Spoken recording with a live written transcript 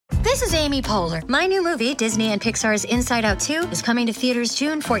This is Amy Poehler. My new movie, Disney and Pixar's Inside Out 2, is coming to theaters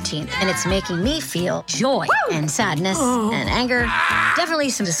June 14th, and it's making me feel joy and sadness and anger, definitely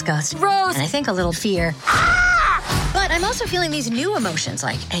some disgust, and I think a little fear. But I'm also feeling these new emotions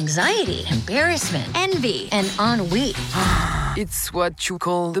like anxiety, embarrassment, envy, and ennui. It's what you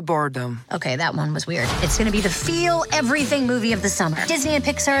call the boredom. Okay, that one was weird. It's gonna be the feel everything movie of the summer. Disney and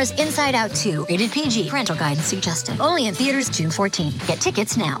Pixar's Inside Out 2, rated PG, parental guidance suggested. Only in theaters June 14th. Get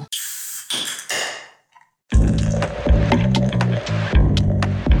tickets now.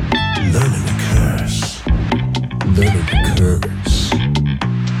 Learning the curse. Learning the curse.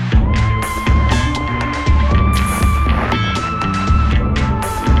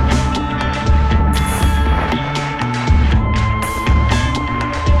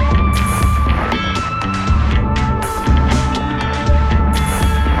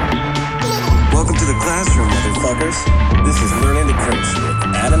 Welcome to the classroom, motherfuckers. This is Learning to Curse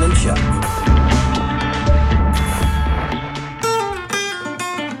with Adam and Chuck.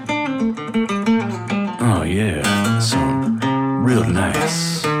 Oh yeah, so real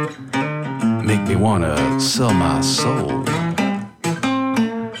nice. Make me wanna sell my soul.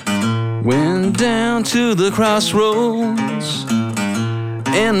 Went down to the crossroads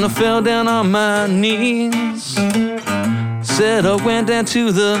and I fell down on my knees. Said I went down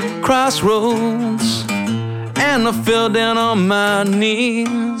to the crossroads and I fell down on my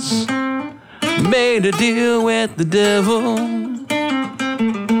knees. Made a deal with the devil.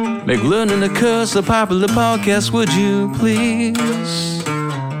 Make Learning to Curse a popular podcast, would you please?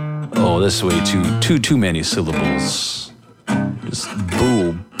 Oh, that's way too many syllables. Just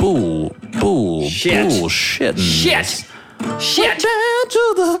bullshit. Shit. Went down to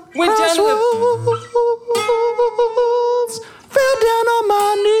the crossroads, fell down on my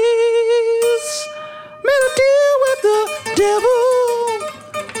knees, made a deal with the devil.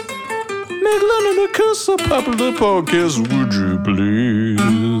 Make Learning to Curse a popular podcast, would you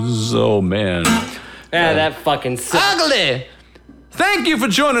please? Oh man, That fucking sucks. ugly. Thank you for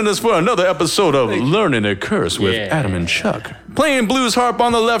joining us for another episode of Learning to Curse with Adam and Chuck. Playing blues harp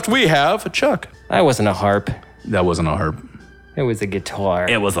on the left, we have Chuck. That wasn't a harp. That wasn't a harp. It was a guitar.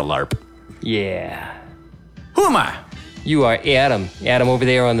 It was a LARP. Yeah. Who am I? You are Adam. Adam over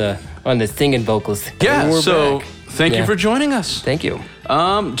there on the singing vocals. Yeah, We're so back. thank you for joining us. Thank you.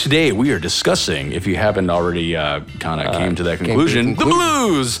 Today we are discussing, if you haven't already kind of came to that conclusion, the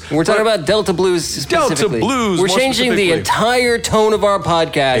blues. We're talking about Delta Blues specifically. Delta Blues, We're more changing the specifically. entire tone of our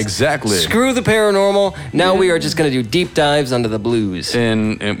podcast. Exactly. Screw the paranormal. Now we are just going to do deep dives onto the blues.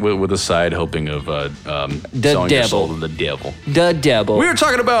 And with a side helping of selling your devil. soul to the devil. The devil. We are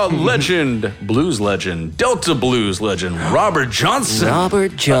talking about blues legend, Delta blues legend, Robert Johnson.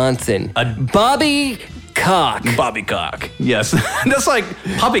 Robert Johnson. Bobby Cock. Bobby Cock. Yes. That's like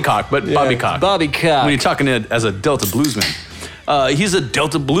Poppycock, but Bobby Cock. Bobby Cock. When you're talking as a Delta bluesman. He's a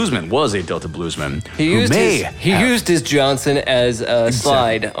Delta bluesman, was a Delta bluesman. He used his Johnson as a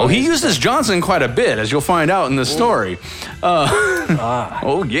slide. Oh, he used his Johnson quite a bit, as you'll find out in the story.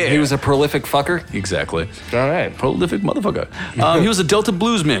 Oh, yeah. He was a prolific fucker. Exactly. All right. Prolific motherfucker. He was a Delta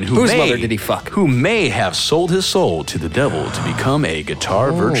bluesman Whose mother did he fuck? Who may have sold his soul to the devil to become a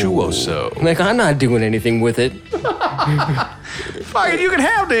guitar virtuoso. Like, I'm not doing anything with it. Fuck it, you can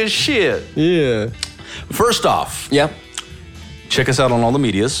have this shit. Yeah. First off, Yep. check us out on all the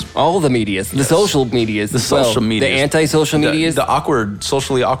medias. All the medias. The social medias. The social medias. The anti-social medias. The awkward,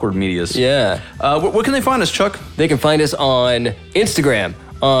 socially awkward medias. Yeah. Where can they find us, Chuck? They can find us on Instagram,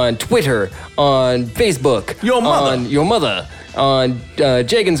 on Twitter, on Facebook. Your mother. On your mother. On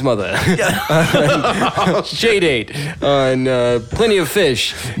Jagan's mother. J-Date. On Plenty of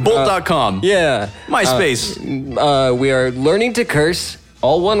Fish. Bolt.com. Yeah. MySpace. We are Learning to Curse,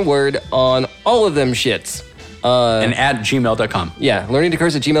 all one word, on all of them shits. And at gmail.com. Yeah,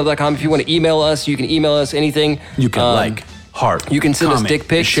 learningtocurse@gmail.com. If you want to email us, you can email us anything. You can heart. You can send us comment, dick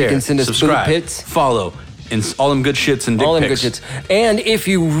pics. Share, You can send us boob subscribe, pits. follow, and all them good shits and dick All them pics. good shits. And if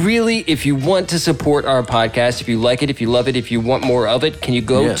you want to support our podcast, if you like it, if you love it, if you want more of it, can you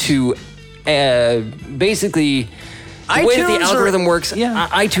go to basically the way that the algorithm works?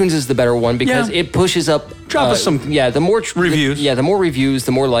 iTunes is the better one because it pushes up. Drop us some the more reviews. The more reviews,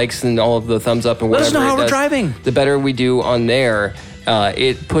 the more likes, and all of the thumbs up and Let whatever. us know how it we're does, driving. The better we do on there,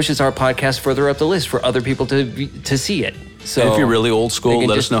 it pushes our podcast further up the list for other people to see it. So And if you're really old school, can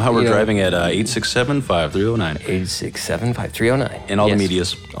let just, us know how we're you know, driving at 867-5309. 867-5309. And all the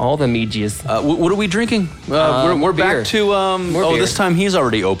medias. All the medias. What are we drinking? We're more back beer. to, beer. this time he's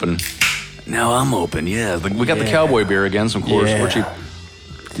already open. Now I'm open, yeah. We got the cowboy beer again, so of course we're cheap.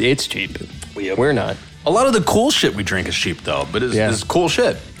 It's cheap. We're not. A lot of the cool shit we drink is cheap, though, but it's cool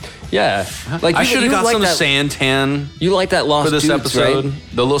shit. Yeah. Like I should have got some that, santan. You like that Lost for this Dudes, episode? right?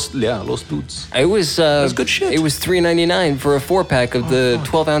 The Los Dudes. It was good shit. It was $3.99 for a 4-pack of the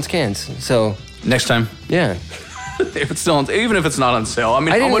 12-ounce cans. So next time, yeah. if it's still even if it's not on sale, I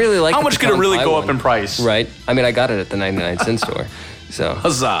mean, I didn't really like how the much could it really pecan go pie up in price? Right. I mean, I got it at the 99-cent store. So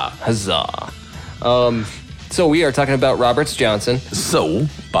Huzzah! So we are talking about Roberts Johnson, So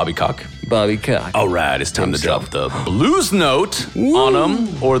Bobby Cock. Bobby Cock. All right, it's time to drop the blues note on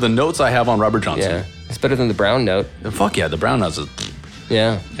him, or the notes I have on Robert Johnson. Yeah, it's better than the brown note. Fuck yeah, the brown notes.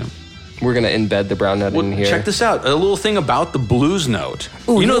 Yeah. Yeah. We're gonna embed the brown note in here. Check this out. A little thing about the blues note.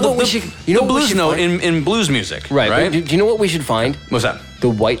 Ooh, you know what we the should- you know what we blues should note find? in blues music, Right. right? Do you know what we should find? What's that? The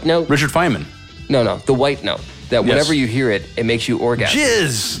white note. Richard Feynman. No, the white note. That whenever you hear it, it makes you orgasm.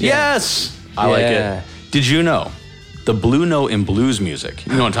 Jizz. Yeah. Yes. I like Yeah. it. Did you know the blue note in blues music?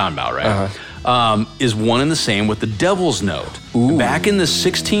 You know what I'm talking about, right? Is one and the same with the devil's note. Ooh. Back in the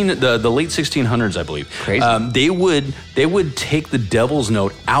late 1600s, I believe. Crazy. They would take the devil's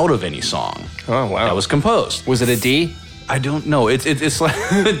note out of any song. Oh, wow. That was composed. Was it a D? I don't know. It's like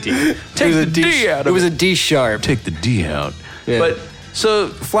a D. Take the D out of It was a D sharp. Take the D out. Yeah. But so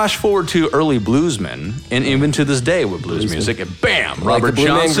flash forward to early bluesmen, and even to this day with blues music, and bam, Like Robert the Blue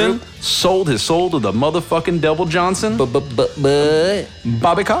Man Johnson Group? sold his soul to the motherfucking Devil Johnson, But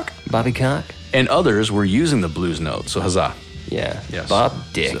Bobby Cock, Bobby Cock. and others were using the blues note. So huzzah! Yeah. Yes. Bob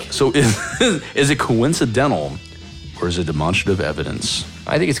Dick. So is it coincidental, or is it demonstrative evidence?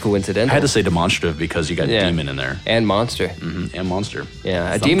 I think it's coincidental. I had to say demonstrative because you got Yeah. demon in there, And monster. and monster.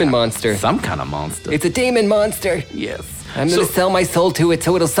 Yeah, a demon monster. Some kind of monster. It's a demon monster. Yes. I'm gonna sell my soul to it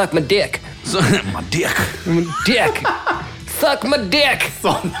so it'll suck my dick. My dick. Dick. Suck my dick.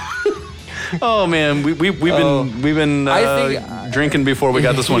 Oh man, we've been I drinking before we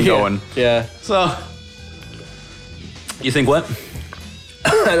got this one going. Yeah. So, you think what?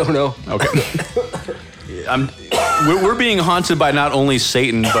 I don't know. Okay. We're being haunted by not only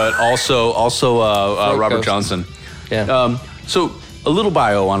Satan but also Robert ghosts. Johnson. Yeah. So a little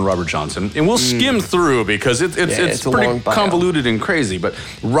bio on Robert Johnson, and we'll skim through because it's it's a long pretty bio. convoluted and crazy. But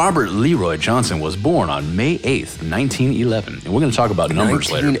Robert Leroy Johnson was born on May 8th, 1911, and we're going to talk about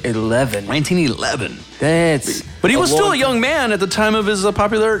numbers later. 1911. 1911. That's. But he was still a long young man at the time of his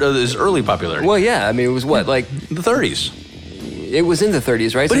his early popularity. Well, yeah. I mean, it was what, like, The 30s. it was in the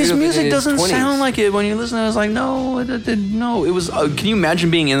 30s, right? But So his he was in music his doesn't 20s. sound like it when you listen to it. It's like, no, no. It was. Can you imagine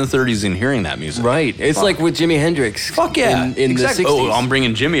being in the 30s and hearing that music? Right. It's Fuck. like with Jimi Hendrix. Fuck yeah. In exactly. the 60s. Oh, I'm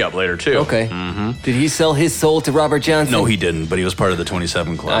bringing Jimmy up later, too. Okay. Did he sell his soul to Robert Johnson? No, he didn't, but he was part of the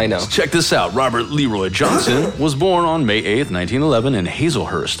 27 Club. I know. So check this out. Robert Leroy Johnson was born on May 8th, 1911 in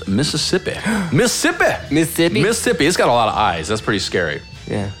Hazelhurst, Mississippi. Mississippi. Mississippi. It's got a lot of eyes. That's pretty scary.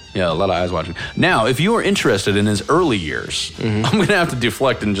 Yeah. Yeah, a lot of eyes watching. Now, if you are interested in his early years, I'm going to have to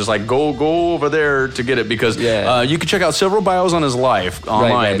deflect and just like go over there to get it because you can check out several bios on his life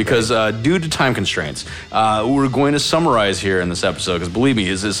online because due to time constraints, we're going to summarize here in this episode because believe me,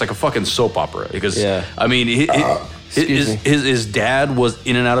 it's like a fucking soap opera because, I mean, his dad was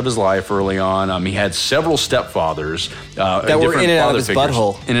in and out of his life early on. He had several stepfathers that were in and out of his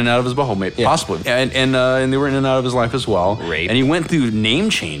butthole. In and out of his butthole, maybe, possibly. And they were in and out of his life as well. Rape. And he went through name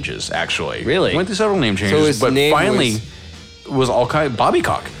changes, actually. Really? He went through several name changes, So his but name finally was all kind of Bobby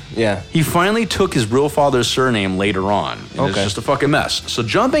Cock. Yeah. He finally took his real father's surname later on. And it's Okay. just a fucking mess. So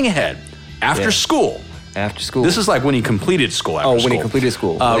jumping ahead, after school. After school. This is like when he completed school after school. when he completed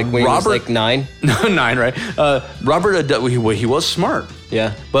school. Like when he was like 9? No, 9, right? Robert, he was smart.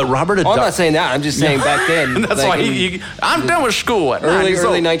 Yeah. But Robert I'm not saying that. I'm just saying back then. That's like why I'm done with school at 9 early years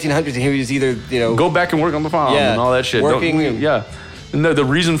old. 1900s. He was either, Go back and work on the farm Yeah, and all that shit. working- Yeah. No, the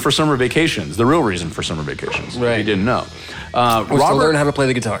reason for summer vacations, the real reason for summer vacations. Right. He didn't know. was to learn how to play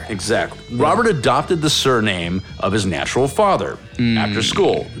the guitar. Exactly. Robert adopted the surname of his natural father after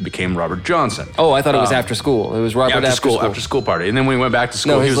school. It became Robert Johnson. Oh, I thought it was after school. It was Robert after school. After school party. And then when he went back to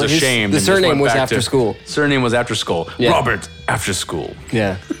school, No, he was his- ashamed. the and just surname went was back after to- school. Surname was after school. Yeah. Robert after school.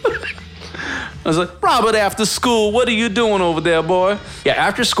 Yeah. I was like, Robert, after school, what are you doing over there, boy? Yeah,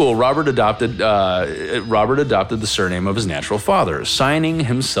 after school, Robert adopted the surname of his natural father, signing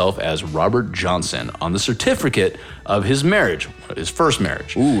himself as Robert Johnson on the certificate of his marriage, his first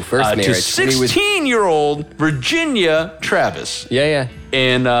marriage. Ooh, first To marriage. 16-year-old Virginia Travis. Yeah.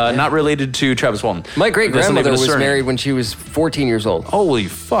 And not related to Travis Walton. My great That's the name grandmother of the was surname. married when she was 14 years old. Holy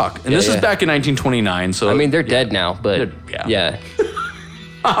fuck. And this is back in 1929, so... I mean, they're dead now, but yeah.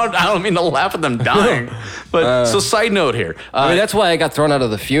 I don't mean to laugh at them dying. But so side note here. I mean, that's why I got thrown out of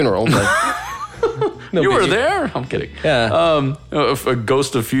the funeral. But You were biggie. there? I'm kidding. Yeah. A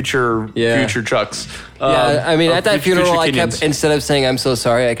ghost of future Chucks. Yeah, I mean, at that future funeral, I Kenyans. kept, instead of saying I'm so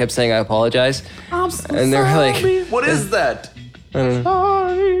sorry, I kept saying I apologize. I'm so And they're like, what is that? I don't know.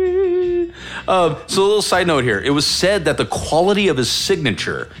 Sorry. So a little side note here. It was said that the quality of his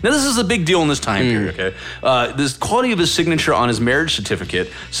signature. Now this is a big deal in this time period. Okay, this quality of his signature on his marriage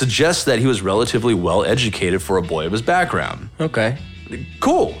certificate suggests that he was relatively well educated for a boy of his background. Okay.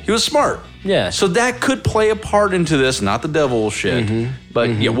 Cool. He was smart. Yeah. So that could play a part into this, not the devil shit.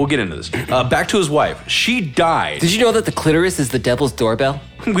 But yeah, we'll get into this. Back to his wife. She died. Did you know that the clitoris is the devil's doorbell?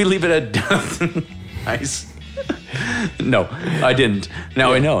 We leave it at nice. No, I didn't.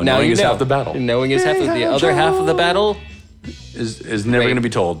 Now I know. Now Knowing you is know. half the battle. Knowing is half the other half of the battle. Is never Rape. going to be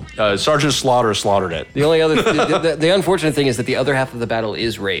told. Sergeant Slaughter slaughtered it. The only other, the unfortunate thing is that the other half of the battle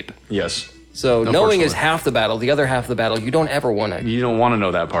is rape. Yes. So knowing is Unfortunately. half the battle. The other half of the battle, you don't ever want to. You don't want to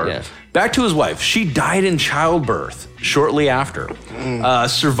know that part. Yeah. Back to his wife. She died in childbirth shortly after.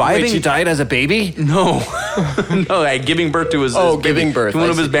 Surviving. Wait, she died as a baby? No, no, giving birth to his baby, giving birth, to one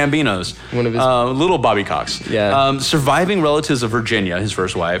I of his see. bambinos, One of his- little Bobby Cox. Yeah. Surviving relatives of Virginia, his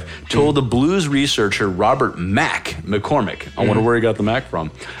first wife, told the blues researcher Robert McCormick. I wonder where he got the Mac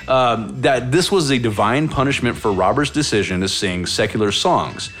from. That this was a divine punishment for Robert's decision to sing secular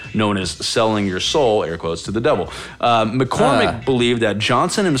songs, known as "selling your soul," air quotes, to the devil. McCormick believed that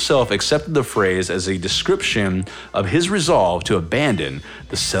Johnson himself accepted the phrase as a description of his resolve to abandon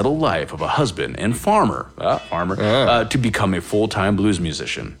the settled life of a husband and farmer to become a full-time blues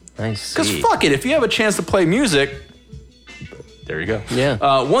musician. I Because see. fuck it, if you have a chance to play music, there you go.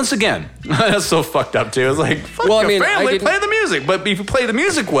 Yeah. Once again, that's so fucked up too. It's like, fuck Well, I your mean, I family, didn't- play the music. But if you play the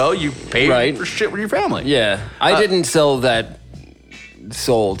music well, you pay Right. for shit with your family. Yeah. I didn't sell that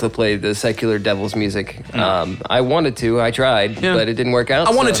soul to play the secular devil's music. I wanted to. I tried, Yeah. but it didn't work out.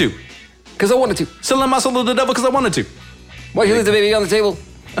 I wanted to. Because I wanted to. Selling my soul to the devil because I wanted to. Why you leave the baby on the table?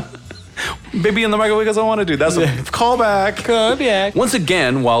 Baby in the microwave because I wanted to. That's a callback. Come back. Once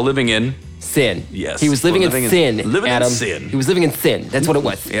again, while living in... Sin. Yes. He was living Living in in- sin, living in Adam. sin. He was living in sin. That's what it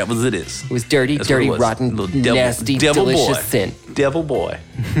was. Yeah, well, it is. It was dirty, That's what dirty, it was. rotten, Little devil- nasty, devil delicious boy. sin. Devil boy.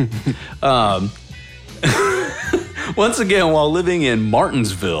 Once again, while living in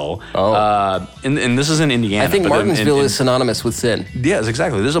Martinsville, and this is in Indiana. I think but Martinsville is synonymous with sin. Yes,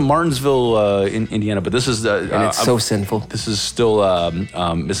 exactly. There's a Martinsville in Indiana, but this is And it's so sinful. This is still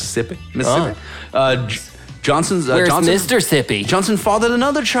Mississippi. Johnson's Where's Johnson, Mr. Sippy? Johnson fathered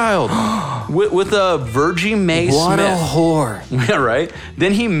another child with Virgie Mae What Smith. a whore. Yeah, right.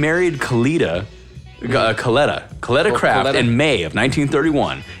 Then he married Coletta Craft Coletta. in May of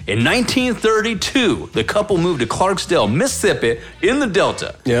 1931. In 1932, the couple moved to Clarksdale, Mississippi, in the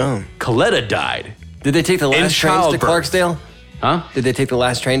Delta. Yeah. Coletta died. Did they take the last trains to childbirth. Clarksdale? Huh? Did they take the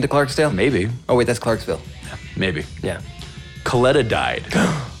last train to Clarksdale? Maybe. Oh, wait, that's Clarksville. Maybe. Yeah. Coletta died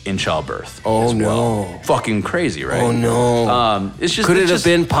in childbirth. Oh, as well. no. Fucking crazy, right? Oh, no. It's just Could it it's have just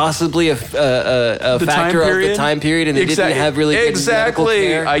been possibly a the factor of the time period and they didn't have really good medical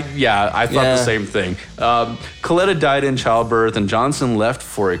care? I thought Yeah. the same thing. Coletta died in childbirth, and Johnson left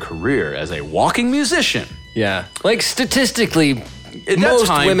for a career as a walking musician. Yeah. Like, statistically, that most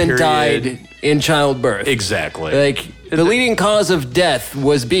time women period- died in childbirth. Exactly. Like, the leading cause of death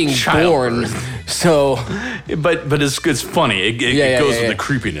was being born. Childbirth. So, But it's funny. It Yeah, goes yeah. with the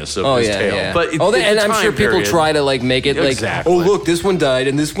creepiness of oh his yeah, tale. yeah. But and I'm sure people period, try to like make it Exactly. like, oh look, this one died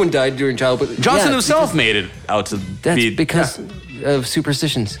and this one died during childbirth. Johnson Yeah, himself made it out to That's be because of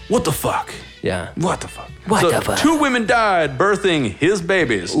superstitions. What the fuck? Yeah. What the fuck? What the fuck? 2 women died birthing his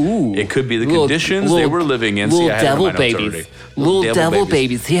babies. Ooh. It could be the Little- conditions they little- were living in. Little See, I had it in devil my notes babies. already. Little devil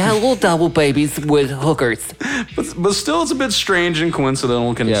babies. He had little devil babies with hookers. But still, it's a bit strange and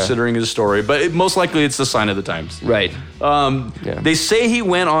coincidental considering his story. But most likely, it's a sign of the times. Right. They say he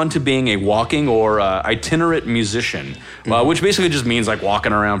went on to being a walking or itinerant musician, which basically just means like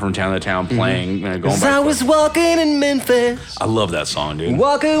walking around from town to town playing, going As by I foot. was walking in Memphis, I love that song, dude.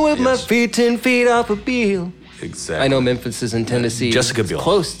 walking with my Yes. feet 10 feet off a Beale. Exactly. I know Memphis is in Tennessee. Jessica It's Biel.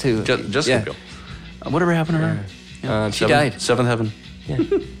 close to. Jessica yeah. Biel. Whatever happened to her? She died. Seventh Heaven. Yeah.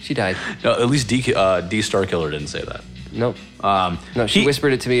 She died. No, at least D Star Killer didn't say that. Nope. No, she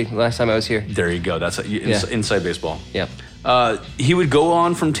whispered it to me last time I was here. There you go. That's inside baseball. Yeah. He would go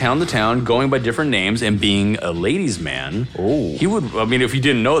on from town to town, going by different names and being a ladies' man. Oh. He would. I mean, if you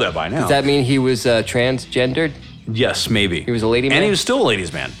didn't know that by now. Does that mean he was transgendered? Yes, maybe. He was a lady man? and he was still a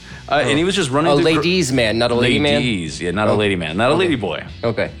ladies' man. And he was just running. A through ladies' man, not a lady man? Ladies, yeah, not a lady man, not a lady boy.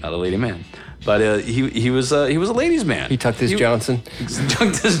 Okay. Not a lady man. But he was a ladies' man. He tucked his Johnson.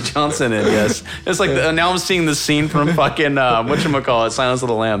 Tucked his Johnson in. Yes, it's like now I'm seeing the scene from fucking whatchamacallit, Silence of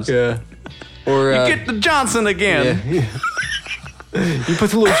the Lambs. Yeah. Or you get the Johnson again. Yeah. You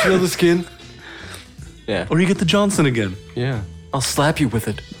put the lotion on the skin. Yeah. Or you get the Johnson again. Yeah. I'll slap you with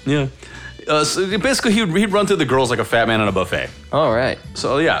it. Yeah. So basically, he'd run through the girls like a fat man on a buffet. All right.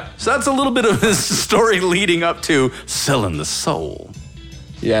 So yeah. So that's a little bit of his story leading up to selling the soul.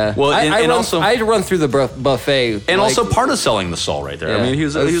 Yeah. Well, I'd run through the buffet. And also part of selling the soul right there. Yeah. I mean, he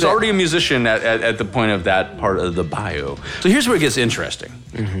was already a musician at the point of that part of the bio. So here's where it gets interesting.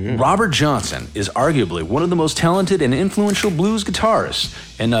 Mm-hmm. Robert Johnson is arguably one of the most talented and influential blues guitarists.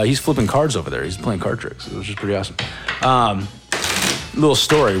 And he's flipping cards over there. He's playing card tricks, which is pretty awesome. Little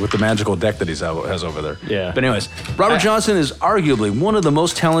story with the magical deck that he has over there. Yeah. But anyways, Robert Johnson is arguably one of the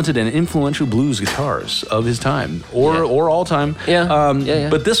most talented and influential blues guitarists of his time, or all time. Yeah.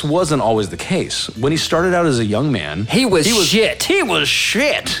 But this wasn't always the case. When he started out as a young man, he was shit. He was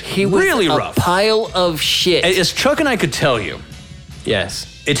shit. He was really a rough. Pile of shit. As Chuck and I could tell you,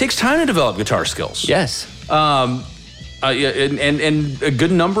 yes, it takes time to develop guitar skills. Yes. And a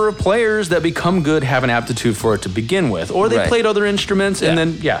good number of players that become good have an aptitude for it to begin with, or they played other instruments, and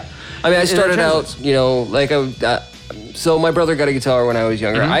then I mean, I started out, so my brother got a guitar when I was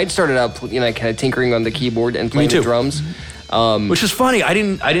younger. Mm-hmm. I'd started out, kind of tinkering on the keyboard and playing the drums. Which is funny. I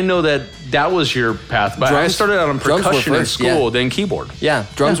didn't know that was your path. But I started out on percussion in school, then keyboard. Yeah,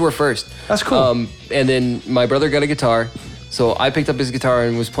 drums were first. That's cool. And then my brother got a guitar. So I picked up his guitar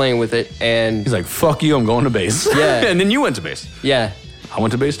and was playing with it, and he's like, "Fuck you, I'm going to bass." Yeah, and then you went to bass. Yeah, I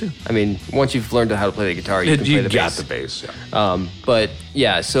went to bass too. I mean, once you've learned how to play the guitar, you can play the bass. You got the bass. Yeah. But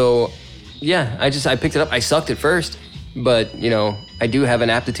yeah, so yeah, I picked it up. I sucked at first, but I do have an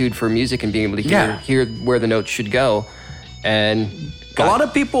aptitude for music and being able to hear where the notes should go, and. A lot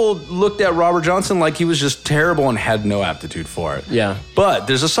of people looked at Robert Johnson like he was just terrible and had no aptitude for it. Yeah. But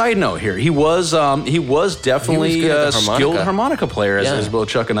there's a side note here. He was definitely a skilled harmonica player, as both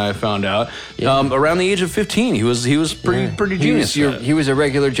Chuck and I found out. Yeah. Around the age of 15, he was pretty genius. He was a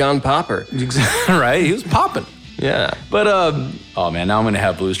regular John Popper. Right? He was popping. Yeah. But, oh man, now I'm going to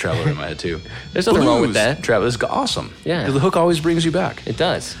have Blues Traveler in my head too. There's nothing wrong with that. Traveler is awesome. Yeah. The hook always brings you back. It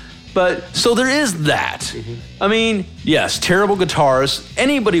does. But, so there is that. Mm-hmm. I mean, yes, terrible guitarists,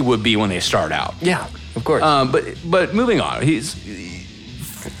 anybody would be when they start out. Yeah, of course. But moving on, he's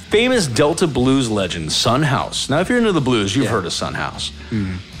famous Delta blues legend, Son House. Now, if you're into the blues, you've heard of Son House.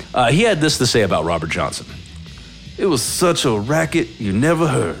 Mm-hmm. He had this to say about Robert Johnson. It was such a racket you never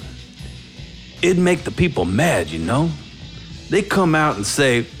heard. It'd make the people mad, They come out and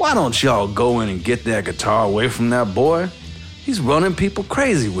say, why don't y'all go in and get that guitar away from that boy? He's running people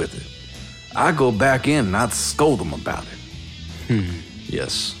crazy with it. I go back in and I'd scold him about it.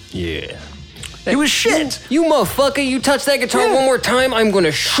 Yes. Yeah. He was shit. You motherfucker, you touch that guitar one more time, I'm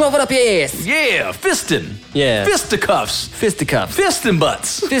gonna shove it up your ass. Yeah, fisting. Yeah. Fisticuffs. Fisticuffs. Fisting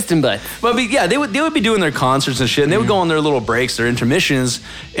butts. Fisting butts. But they would be doing their concerts and shit, and they would go on their little breaks, their intermissions,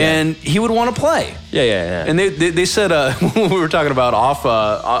 and he would want to play. Yeah. And they said, when we were talking about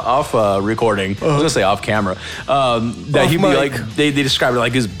off recording, I was gonna say off camera, that he'd be like, they described it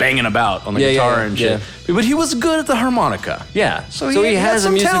like he was banging about on the guitar and shit. Yeah. But he was good at the harmonica. Yeah. So he has a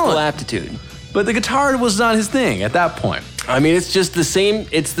musical aptitude. But the guitar was not his thing at that point. I mean, it's just the same.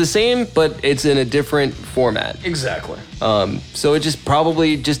 It's the same, but it's in a different format. Exactly. So it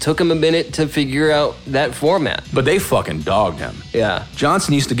probably took him a minute to figure out that format. But they fucking dogged him. Yeah.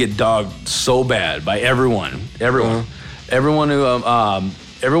 Johnson used to get dogged so bad by everyone. Everyone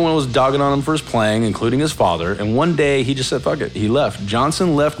was dogging on him for his playing, including his father. And one day he just said, fuck it. He left.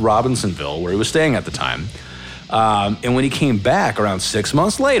 Johnson left Robinsonville, where he was staying at the time. And when he came back around 6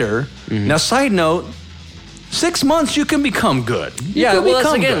 months later, now side note, 6 months you can become good.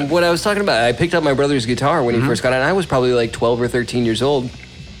 That's again what I was talking about. I picked up my brother's guitar when he first got it, and I was probably like 12 or 13 years old.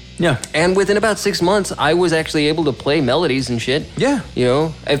 Yeah. And within about 6 months, I was actually able to play melodies and shit. Yeah.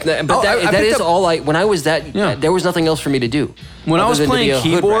 When I was there was nothing else for me to do. When I was playing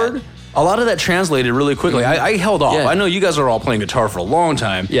keyboard, a lot of that translated really quickly. I held off. Yeah. I know you guys are all playing guitar for a long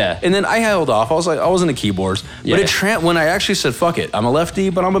time. Yeah. And then I held off. I was like, I was into keyboards. Yeah. But when I actually said, fuck it, I'm a lefty,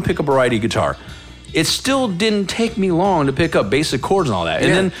 but I'm going to pick up a righty guitar. It still didn't take me long to pick up basic chords and all that.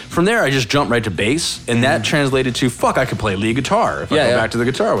 And then from there, I just jumped right to bass. And that translated to, fuck, I could play lead guitar if I go back to the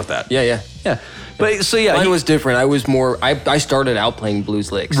guitar with that. Yeah. But so mine was different. I was more. I started out playing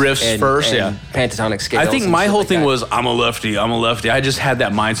blues licks, riffs first, and pentatonic scales. I think my whole thing was I'm a lefty. I just had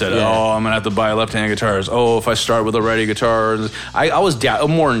that mindset. Yeah. Oh, I'm gonna have to buy left-handed guitars. Oh, if I start with a righty guitar, I was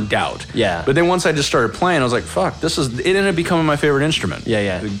more in doubt. Yeah. But then once I just started playing, I was like, fuck, it ended up becoming my favorite instrument.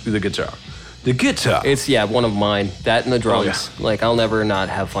 Yeah. The guitar. The guitar. It's one of mine. That and the drums. Like I'll never not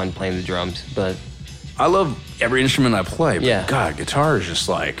have fun playing the drums, but. I love every instrument I play, but Yeah. God, guitar is just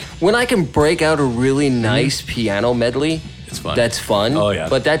like... When I can break out a really nice piano medley, It's fun. that's fun. Oh, yeah.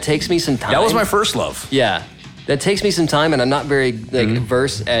 But that takes me some time. That was my first love. Yeah. That takes me some time, and I'm not very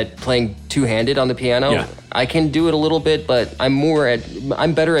versed at playing two-handed on the piano. Yeah. I can do it a little bit, but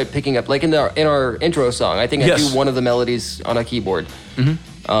I'm better at picking up, like in our intro song. I think I Yes. do one of the melodies on a keyboard.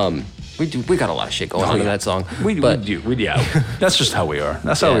 We got a lot of shit going on in that song. We do. That's just how we are.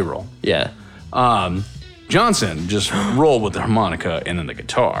 That's how we roll. Yeah. Johnson just rolled with the harmonica and then the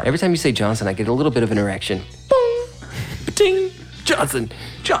guitar. Every time you say Johnson, I get a little bit of an erection. Ding!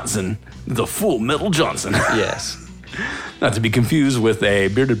 Johnson, the Full Metal Johnson. Yes. Not to be confused with a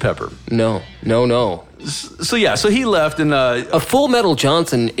bearded pepper. No. So he left and A Full Metal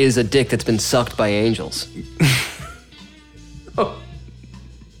Johnson is a dick that's been sucked by angels.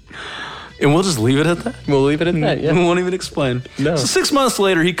 and we'll just leave it at that. We'll leave it at that, yeah. We won't even explain. No. So 6 months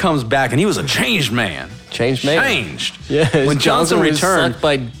later, he comes back and he was a changed man. Changed man. Changed. Yeah. When Johnson was returned, sucked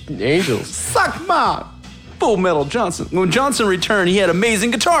by angels. suck my Full Metal Johnson. When Johnson returned, he had amazing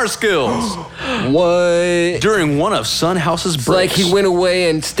guitar skills. What? During one of Son House's breaks. It's like he went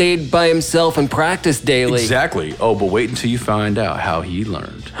away and stayed by himself and practiced daily. Exactly. Oh, but wait until you find out how he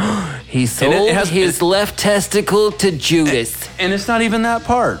learned. He sold his left testicle to Judas. And it's not even that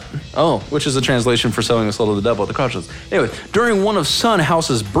part. Oh. Which is a translation for selling the soul to the devil at the Crossroads. Anyway, during one of Son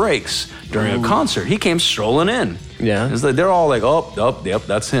House's breaks, during a concert, he came strolling in. Yeah. It's like they're all like, yep,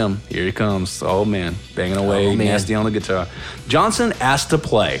 that's him. Here he comes. Oh, man. Banging away, nasty on the guitar. Johnson asked to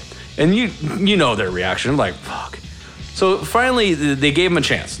play. And you know their reaction. Like, fuck. So finally, they gave him a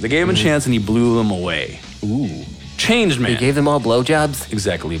chance. They gave him a chance, and he blew them away. Ooh. Changed man. He gave them all blowjobs?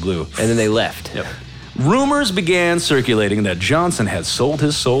 Exactly, he blew. And then they left. Yep. Rumors began circulating that Johnson had sold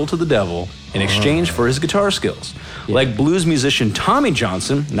his soul to the devil in exchange for his guitar skills. Yeah. Like blues musician Tommy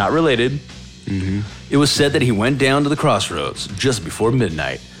Johnson, not related, it was said that he went down to the Crossroads just before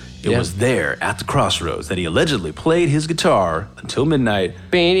midnight. It was there at the Crossroads that he allegedly played his guitar until midnight.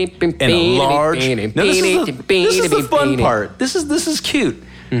 And a large... Now this is the fun part. This is cute.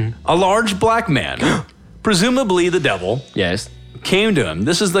 A large black man, presumably the devil, yes, came to him.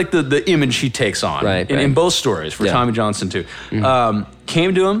 This is like the image he takes on in both stories for Tommy Johnson too.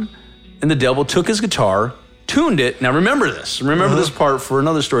 Came to him, and the devil took his guitar, tuned it. Now remember this. Remember this part for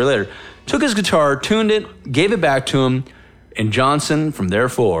another story later. Took his guitar, tuned it, gave it back to him, and Johnson from there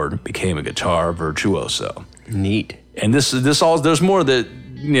forward became a guitar virtuoso. Neat. And this all there's more that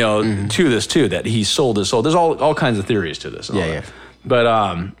to this too, that he sold his soul. There's all kinds of theories to this. Yeah.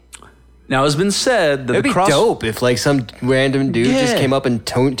 But now it's been said that it'd be dope if like some random dude just came up and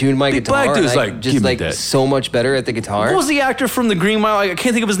tuned my guitar. Black dude's like just like so much better at the guitar. What was the actor from the Green Mile? I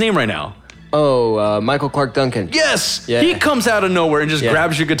can't think of his name right now. Oh, Michael Clark Duncan. Yes! Yeah. He comes out of nowhere and just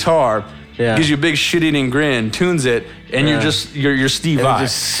grabs your guitar, gives you a big shit-eating grin, tunes it, and you're Steve and Vai.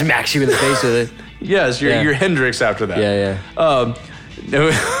 just smacks you in the face with it. Yes, you're Hendrix after that. Yeah.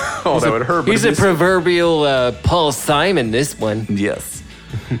 That would hurt. He's a proverbial Paul Simon, this one. Yes.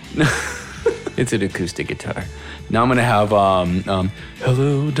 It's an acoustic guitar. Now I'm going to have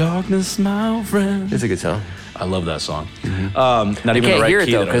Hello Darkness, My Old Friend. It's a good song. I love that song. Not even you can't the right hear it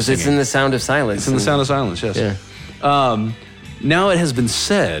key though, because it's in the Sound of Silence. It's in the Sound of Silence, yes. Yeah. Now it has been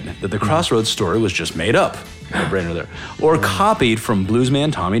said that the Crossroads story was just made up. No-brainer there. Or copied from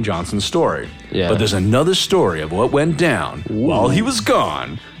bluesman Tommy Johnson's story. Yeah. But there's another story of what went down while he was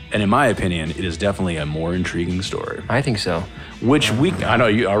gone. And in my opinion, it is definitely a more intriguing story. I think so. Which I know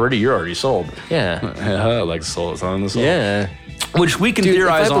you're already sold. Yeah. Like soul, it's on the soul. Yeah. Which we can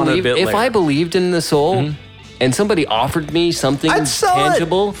theorize on a bit later. If I believed in the soul and somebody offered me something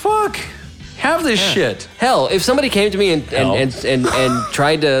tangible. Fuck. Have this shit. Hell, if somebody came to me and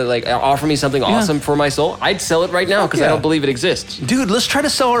tried to like offer me something awesome for my soul, I'd sell it right now because I don't believe it exists. Dude, let's try to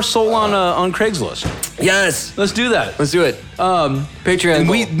sell our soul on Craigslist. Yes. Let's do that. Let's do it. Patreon.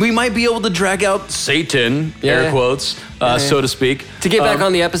 We might be able to drag out Satan, air quotes, so to speak. To get back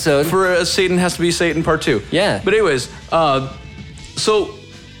on the episode. For Satan Has to Be Satan Part 2. Yeah. But anyways, so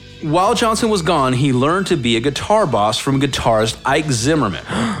while Johnson was gone, he learned to be a guitar boss from guitarist Ike Zimmerman.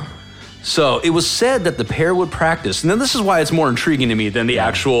 So it was said that the pair would practice. And then this is why it's more intriguing to me than the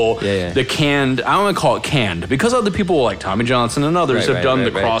actual, the canned, I don't want to call it canned, because other people like Tommy Johnson and others have done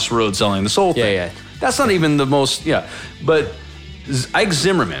the Crossroads selling the soul thing. Yeah. That's not even the most, But Ike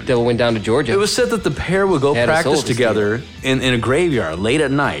Zimmerman. Devil went down to Georgia. It was said that the pair would go practice together in a graveyard late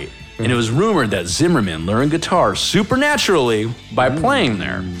at night. And it was rumored that Zimmerman learned guitar supernaturally by playing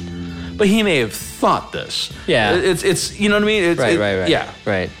there. But he may have thought this. Yeah. It's you know what I mean? Right. Yeah.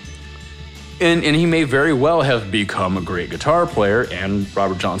 Right. And he may very well have become a great guitar player, and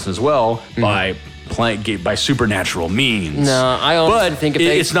Robert Johnson as well, by by supernatural means. No, I honestly think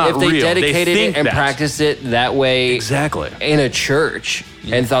it's not if they real. dedicated They it and practiced it that way exactly in a church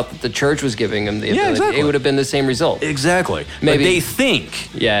and thought that the church was giving them the ability, exactly. it would have been the same result. Exactly. Maybe but they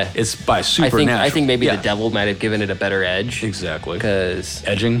think it's by supernatural. I think maybe the devil might have given it a better edge. Exactly. Because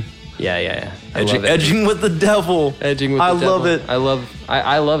edging. Yeah. Edging with the devil. Edging with the devil. Love it.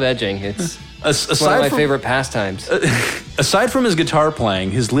 I love edging. It's one of my favorite pastimes. Aside from his guitar playing,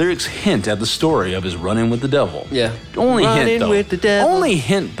 his lyrics hint at the story of his run-in with the devil. Yeah. Only Run-in hint, though. with the devil. Only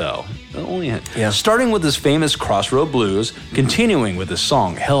hint, though. Only hint. Yeah. Starting with his famous Crossroad Blues, continuing with his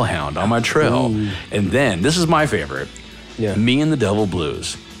song Hellhound on My Trail, and then, this is my favorite, Me and the Devil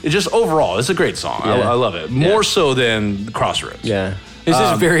Blues. It's just overall, it's a great song. Yeah. I love it. More so than Crossroads. Yeah. It's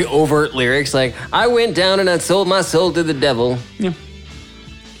just very overt lyrics, like, I went down and I sold my soul to the devil. Yeah.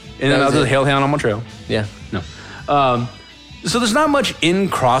 And then other Hellhound on My Trail. Yeah. No. So there's not much in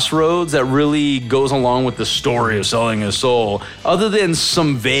Crossroads that really goes along with the story of selling his soul, other than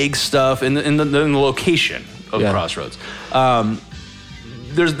some vague stuff in the location of Crossroads.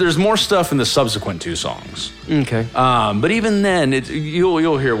 There's more stuff in the subsequent two songs. Okay. But even then,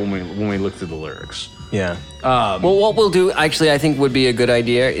 you'll hear when we look through the lyrics. Yeah. Well, what we'll do, actually, I think would be a good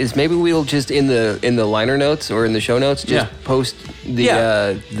idea is maybe we'll just in the liner notes or in the show notes just post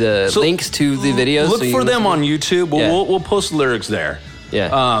the links to the videos. Look for them on YouTube. We'll post lyrics there.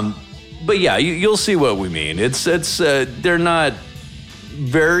 Yeah. But yeah, you'll see what we mean. It's they're not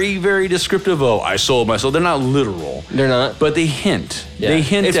very, very descriptive. Oh, I sold my soul. They're not literal. They're not. But they hint. Yeah. They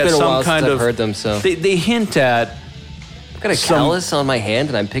hint it's at been a some while kind since of. I've heard them. So they hint at. I've got a callus on my hand,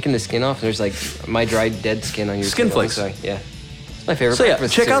 and I'm picking the skin off. And there's like my dried, dead skin on your skin flakes. So, yeah, it's my favorite. So yeah,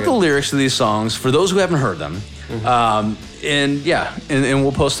 breakfast check out the cereal. lyrics to these songs for those who haven't heard them, and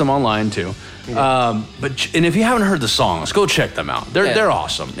we'll post them online too. But if you haven't heard the songs, go check them out. They're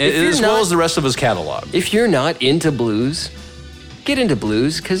awesome, as well as the rest of his catalog. If you're not into blues, get into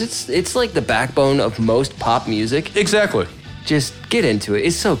blues because it's like the backbone of most pop music. Exactly. Just get into it.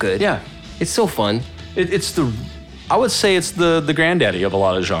 It's so good. Yeah, it's so fun. I would say it's the granddaddy of a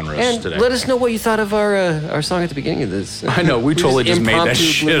lot of genres and today. Let us know what you thought of our song at the beginning of this. I know, we totally just made that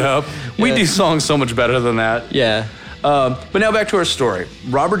shit up. Yeah. We do songs so much better than that. Yeah. But now back to our story.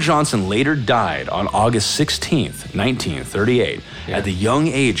 Robert Johnson later died on August 16th, 1938, at the young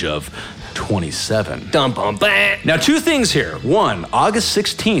age of 27. Now, two things here. One, August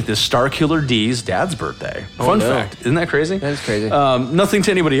 16th is Starkiller D's dad's birthday. Fun fact. Isn't that crazy? That is crazy. Nothing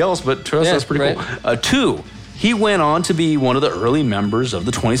to anybody else, but to us, that's pretty cool. Two, he went on to be one of the early members of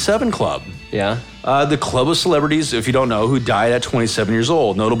the 27 Club. Yeah. The club of celebrities, if you don't know, who died at 27 years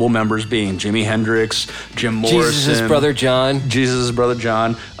old. Notable members being Jimi Hendrix, Jim Morrison. Jesus' brother John. Janis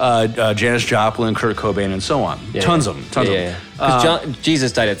Joplin, Kurt Cobain, and so on. Tons of them. Yeah. Because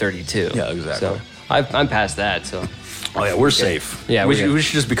Jesus died at 32. Yeah, exactly. So I'm past that, so. Oh, yeah, we're safe. Yeah, we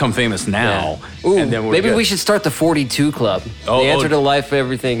should just become famous now. Yeah. Ooh, and then maybe we should start the 42 Club. The answer to life,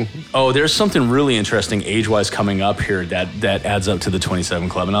 everything. Oh, there's something really interesting age-wise coming up here that adds up to the 27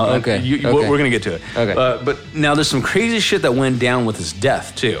 Club. And we're going to get to it. Okay. But now there's some crazy shit that went down with his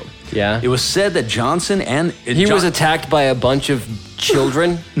death, too. Yeah. It was said that Johnson and... He was attacked by a bunch of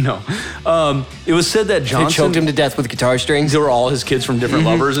children? No. It was said that Johnson... They choked him to death with guitar strings? They were all his kids from different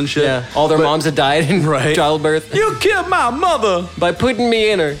lovers and shit. Yeah. All their moms had died in childbirth. You killed my mother! By putting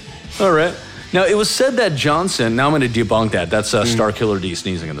me in her. All right. Now, it was said that Johnson... Now I'm going to debunk that. That's Starkiller D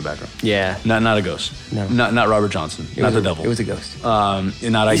sneezing in the background. Yeah. Not a ghost. No. Not Robert Johnson. Not the devil. It was a ghost.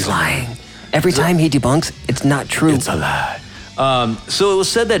 He's lying. Every time he debunks, it's not true. It's a lie. So it was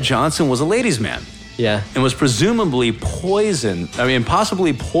said that Johnson was a ladies' man. Yeah. And was presumably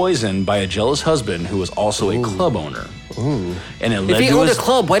possibly poisoned by a jealous husband who was also a club owner. Ooh. And it led if he owned a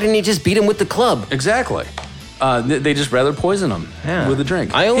club, why didn't he just beat him with the club? Exactly. They just rather poison him with a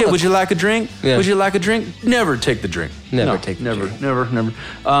drink. Would you like a drink? Yeah. Would you like a drink? Never take the drink. Never take the drink. Never.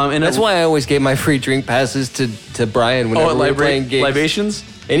 And that's why I always gave my free drink passes to Brian whenever we were playing gigs. Libations?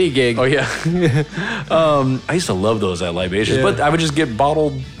 Any gig. Oh, yeah. I used to love those at Libations, but I would just get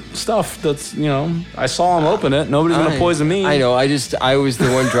bottled stuff that's, I saw him open it. Nobody's going to poison me. I know. I was the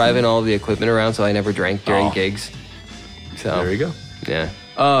one driving all the equipment around, so I never drank during gigs. So there you go. Yeah.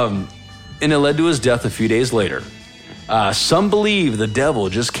 And it led to his death a few days later. Some believe the devil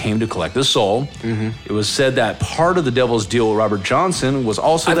just came to collect his soul. Mm-hmm. It was said that part of the devil's deal with Robert Johnson was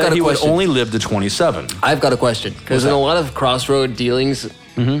also that he would only live to 27. I've got a question. Because in a lot of Crossroad dealings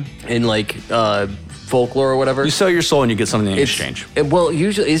in like folklore or whatever. You sell your soul and you get something in exchange. Well,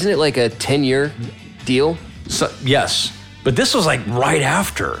 usually, isn't it like a 10-year deal? So, yes. But this was like right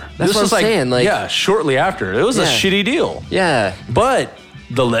after. That's what I'm saying. Like, shortly after. It was a shitty deal. Yeah. But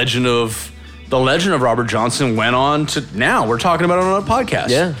the legend of the legend of Robert Johnson went on to now we're talking about it on a podcast.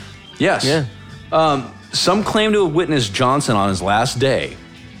 Yeah. Yes. Yeah. Some claim to have witnessed Johnson on his last day,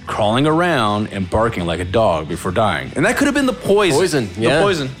 crawling around and barking like a dog before dying. And that could have been the poison. Poison, yeah. The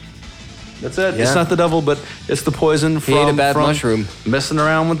poison. That's it. Yeah. It's not the devil, but it's the poison He ate a bad from mushroom. messing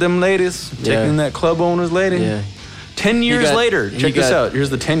around with them ladies, taking that club owner's lady. Yeah. 10 years later, check this out. Here's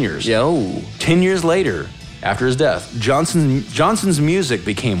the 10 years. Yo. 10 years later, after his death, Johnson's music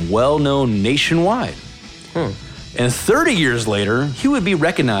became well-known nationwide. And 30 years later, he would be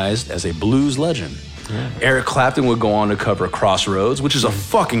recognized as a blues legend. Yeah. Eric Clapton would go on to cover Crossroads, which is a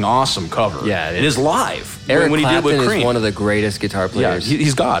fucking awesome cover. Yeah, it is live. Eric when Clapton he did with Cream. is one of the greatest guitar players. Yeah,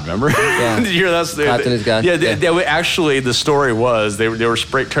 he's God, remember? Yeah. Did you hear that? Clapton is God. Yeah, they actually, the story was they were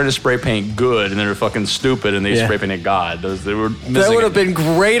trying to spray paint good, and they were fucking stupid, and they spray painted God. They were that would have been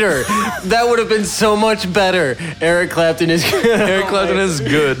greater. That would have been so much better. Eric Clapton is good. Eric Clapton is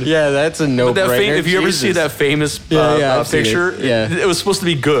good. Yeah, that's a no-brainer. If you ever see that famous picture, it was supposed to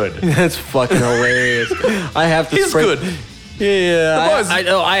be good. That's fucking hilarious. I have to. He's good. Yeah, I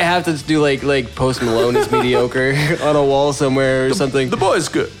know. I have to do like Post Malone is mediocre on a wall somewhere or something. The boy's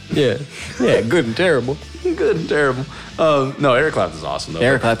good. Yeah, good and terrible. Good and terrible. No, Eric Clapton's awesome though.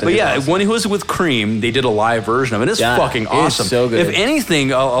 Eric Clapton. But is awesome. when he was with Cream, they did a live version of it. It's fucking awesome. It's so good. If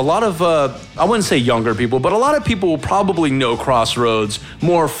anything, a lot of I wouldn't say younger people, but a lot of people will probably know Crossroads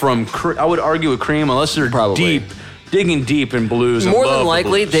more from I would argue with Cream, unless they're digging deep in blues. More than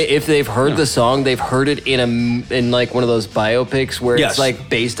likely, if they've heard the song, they've heard it in like one of those biopics where it's like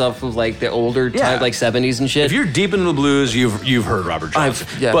based off of like the older time, like 70s and shit. If you're deep into the blues, you've heard Robert Johnson.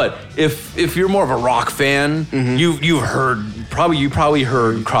 But if you're more of a rock fan, you've probably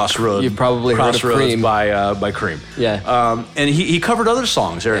heard Crossroads. You've probably heard of Cream by Cream. Yeah. And he covered other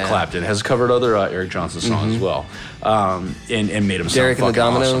songs. Eric Clapton has covered other Eric Johnson songs as well. And made him sound fucking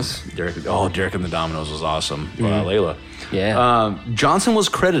awesome. Derek and the Dominoes was awesome. Layla. Yeah. Johnson was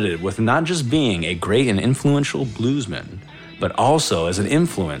credited with not just being a great and influential bluesman, but also as an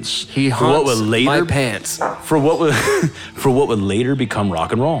influence for what would later for what would later become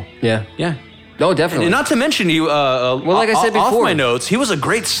rock and roll. Yeah. Yeah. No, definitely. And not to mention, like I said before, off my notes, he was a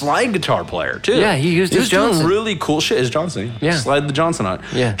great slide guitar player too. Yeah, he used his Johnson. Doing really cool shit. His Johnson, slide the Johnson on.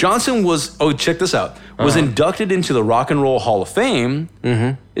 Yeah, Johnson was. Oh, check this out. Was inducted into the Rock and Roll Hall of Fame.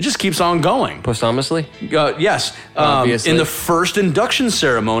 It just keeps on going. Posthumously? Yes. Obviously. In the first induction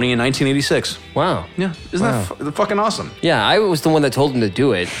ceremony in 1986. Wow. Yeah. Isn't that fucking awesome? Yeah, I was the one that told him to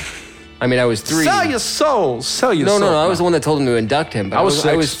do it. I mean, I was 3. Sell your soul. Sell your soul. No, I was the one that told him to induct him. But I was 6.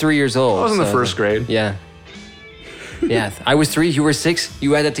 I was 3 years old. I was in the first grade. Yeah. Yeah, I was 3. You were 6.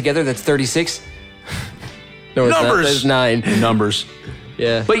 You add that together, that's 36. No, it's Numbers. Not. That's 9. Numbers.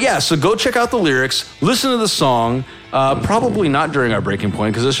 Yeah. But yeah, so go check out the lyrics. Listen to the song. Probably not during our breaking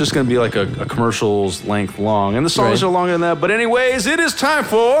point because it's just going to be like a commercial's length long. And the songs are longer than that. But anyways, it is time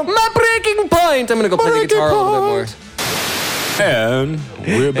for my breaking point. I'm going to go play the guitar a little bit more. And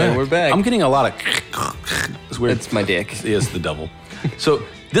we're back. And we're back. I'm getting a lot of. It's weird. It's my dick. It's the devil. So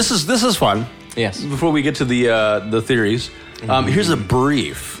this is fun. Yes. Before we get to the theories, here's a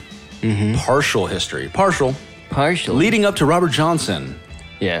brief, partial history. Partial. Leading up to Robert Johnson.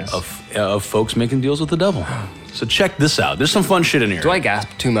 Yes. Of folks making deals with the devil. So check this out. There's some fun shit in here. Do I gasp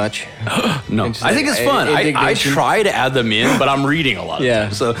too much? No. I think it's fun. I try to add them in, but I'm reading a lot of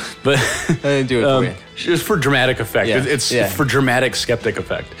them. So, but I didn't do it for you. Just for dramatic effect. Yeah. It's for dramatic skeptic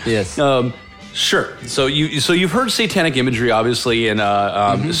effect. Yes. Sure. So you've heard satanic imagery, obviously,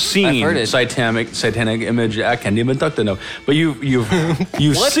 and seen satanic image. I can't even talk to know, but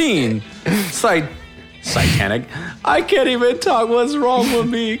you've seen satanic. I can't even talk. What's wrong with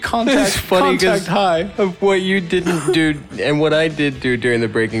me? Contact high. Of what you didn't do and what I did do during the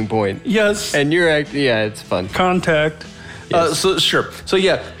breaking point. Yes. And you're it's fun. Contact. Yes. So sure. So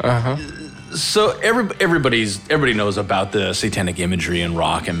yeah. So everybody knows about the satanic imagery in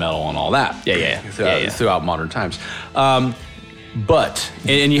rock and metal and all that. Throughout modern times. But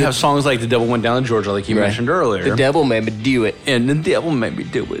you have songs like "The Devil Went Down to Georgia," like you mentioned earlier. The devil made me do it, and the devil made me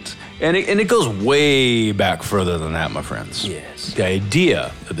do it, and it goes way back further than that, my friends. Yes, the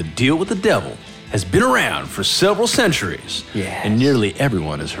idea of the deal with the devil has been around for several centuries. Yes, and nearly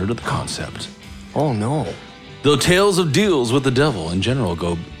everyone has heard of the concept. Oh no! Though tales of deals with the devil in general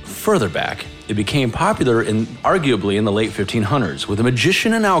go further back, it became popular arguably in the late 1500s with a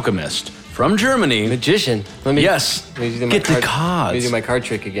magician and alchemist from Germany. Magician? Let me get the cards. Let me do my card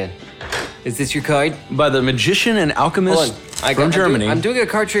trick again. Is this your card? By the magician and alchemist from Germany. I'm doing a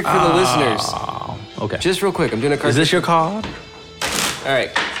card trick for the listeners. Okay. Just real quick, I'm doing a card trick. Is this your card? All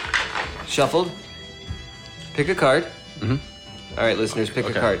right. Shuffled. Pick a card. All right, listeners, pick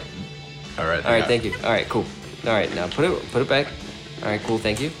a card. All right. All right, thank you. All right, cool. All right, now put it back. All right, cool,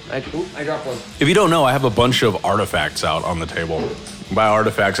 thank you. I dropped one. If you don't know, I have a bunch of artifacts out on the table. By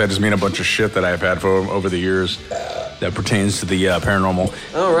artifacts, I just mean a bunch of shit that I've had over the years that pertains to the paranormal.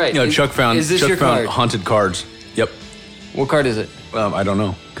 Oh, right. Chuck found your card? haunted cards. Yep. What card is it? I don't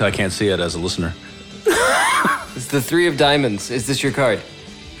know, because I can't see it as a listener. It's the 3 of diamonds. Is this your card?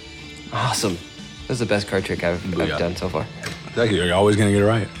 Awesome. That's the best card trick I've done so far. Thank you. You're always going to get it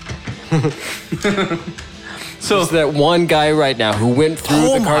right. So it's that one guy right now who went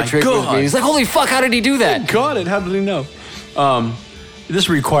through the card trick with me. He's like, holy fuck, how did he do that? Got it. How did he know? This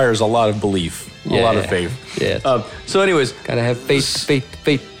requires a lot of belief, a lot of faith. Yeah. So anyways. Gotta have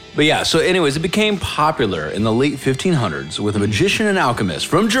faith. But yeah, so anyways, it became popular in the late 1500s with a magician and alchemist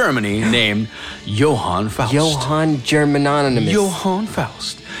from Germany named Johann Faust. Johann Germanonymous. Johann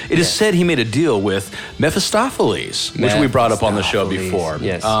Faust. It is said he made a deal with Mephistopheles, which we brought up on the show before.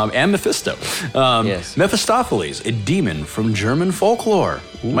 Yes. And Mephisto. Yes. Mephistopheles, a demon from German folklore.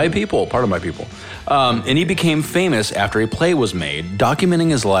 Ooh. My people, part of my people. And he became famous after a play was made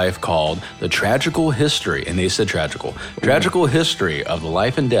documenting his life called The Tragical History, and they said tragical History of the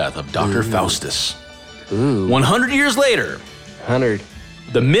Life and Death of Dr. Faustus. 100 years later, 100.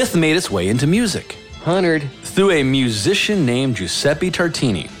 The myth made its way into music. 100. Through a musician named Giuseppe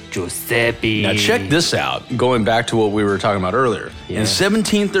Tartini. Giuseppe. Now check this out, going back to what we were talking about earlier. Yeah. In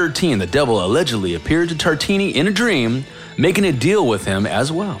 1713, the devil allegedly appeared to Tartini in a dream, making a deal with him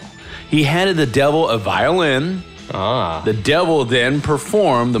as well. He handed the devil a violin. The devil then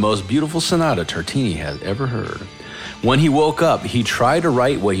performed the most beautiful sonata Tartini had ever heard. When he woke up, he tried to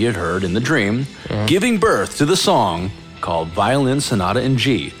write what he had heard in the dream, giving birth to the song called Violin Sonata in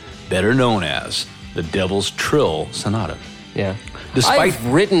G, better known as the Devil's Trill Sonata. Yeah. I've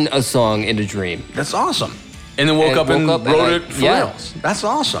written a song in a dream. That's awesome. And then woke up and wrote it for real. That's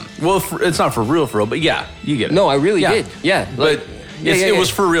awesome. Well, it's not for real, but yeah, you get it. No, I really did. Yeah. But it was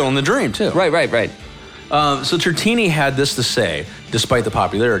for real in the dream, too. Right. So Tartini had this to say, despite the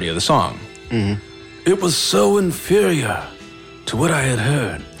popularity of the song. It was so inferior to what I had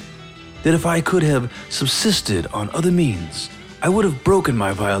heard that if I could have subsisted on other means, I would have broken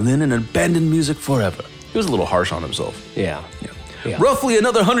my violin and abandoned music forever. He was a little harsh on himself. Yeah. Roughly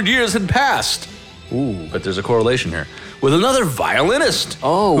another 100 years had passed. Ooh. But there's a correlation here. With another violinist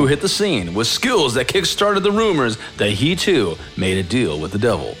who hit the scene with skills that kick-started the rumors that he, too, made a deal with the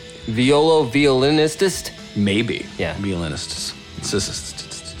devil. Violinistist? Maybe. Yeah. Violinist.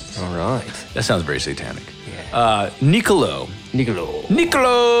 All right. That sounds very satanic. Yeah. Niccolo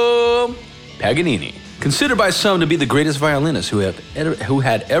Paganini, considered by some to be the greatest violinist who had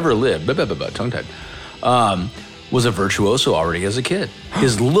ever lived, tongue-tied, was a virtuoso already as a kid.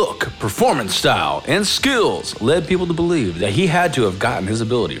 His look, performance style, and skills led people to believe that he had to have gotten his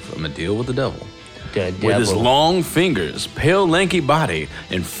ability from a deal with the devil. With his long fingers, pale, lanky body,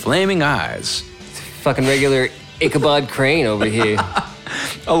 and flaming eyes. Fucking regular Ichabod Crane over here.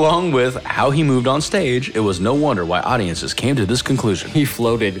 Along with how he moved on stage, it was no wonder why audiences came to this conclusion. He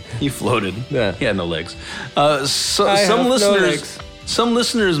floated. Yeah. He had no legs. Some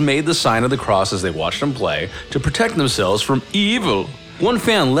listeners made the sign of the cross as they watched him play to protect themselves from evil. One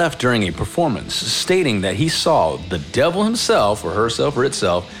fan left during a performance, stating that he saw the devil himself, or herself, or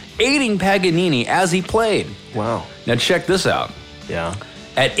itself, aiding Paganini as he played. Wow. Now check this out. Yeah.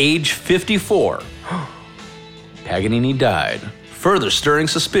 At age 54, Paganini died, further stirring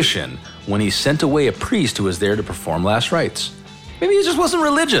suspicion when he sent away a priest who was there to perform last rites. Maybe he just wasn't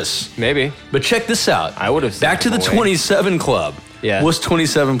religious. Maybe. But check this out. I would have Back to the 27 Club. Yeah. What's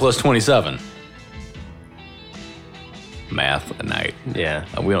 27 plus 27? Math at night. Yeah.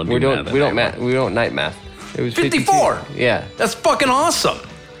 We don't math. We don't night math. It was 54. 52. Yeah. That's fucking awesome.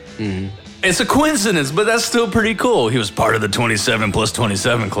 Mm-hmm. It's a coincidence, but that's still pretty cool. He was part of the 27 plus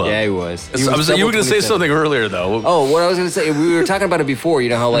 27 Club. Yeah, he was. You were going to say something earlier, though. Oh, what I was going to say, we were talking about it before, you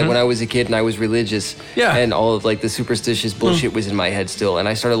know how like when I was a kid and I was religious and all of like the superstitious bullshit was in my head still, and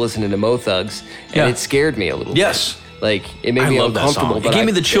I started listening to Mo Thugs, and it scared me a little bit. Like, it made me uncomfortable. It gave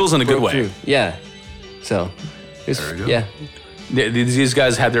me the chills in a good way. Through. Yeah. So, yeah. These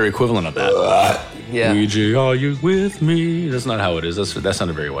guys had their equivalent of that. Yeah. Ouija, are you with me? That's not how it is. That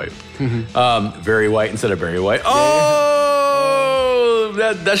sounded very white. Very white instead of very white. Oh,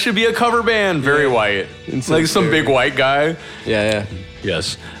 that should be a cover band. Very white. Like some big white guy. Yeah.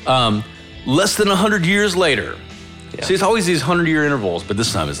 Yes. Less than 100 years later. Yeah. See, it's always these 100-year intervals, but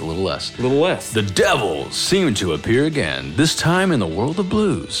this time it's a little less. The devil seemed to appear again, this time in the world of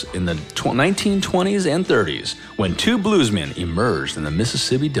blues, in the 1920s and 30s, when two bluesmen emerged in the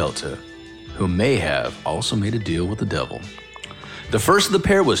Mississippi Delta, who may have also made a deal with the devil. The first of the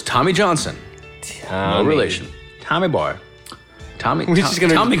pair was Tommy Johnson. No relation. Tommy boy. Tommy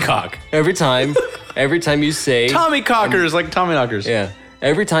Cock. Every time you say Tommy Cockers, like Tommy Knockers. Yeah.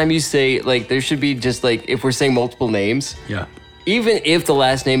 Every time you say, like, there should be just, like, if we're saying multiple names. Yeah. Even if the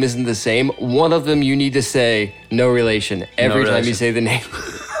last name isn't the same, one of them you need to say no relation every time you say the name.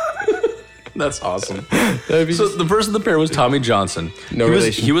 That's awesome. So the first of the pair was Tommy Johnson. No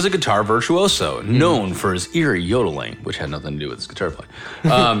relation. He was a guitar virtuoso, known for his eerie yodeling, which had nothing to do with his guitar playing.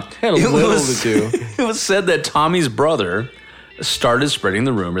 Had a little to do. It was said that Tommy's brother started spreading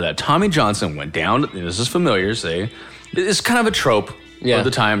the rumor that Tommy Johnson went down, this is familiar, it's kind of a trope of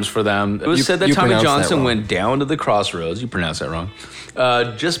the times for them. It was said that Tommy Johnson went down to the Crossroads, you pronounced that wrong,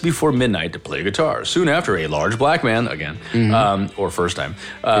 just before midnight to play guitar. Soon after, a large black man, again, or first time,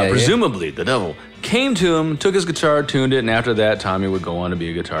 presumably the devil, came to him, took his guitar, tuned it, and after that, Tommy would go on to be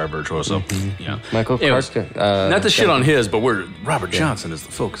a guitar virtuoso. Yeah. Michael Clark. Not to shit on his, but Robert Johnson is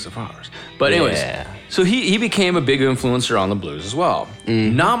the focus of ours. But anyways, so he became a big influencer on the blues as well.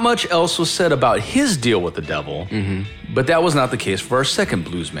 Not much else was said about his deal with the devil, but that was not the case for our second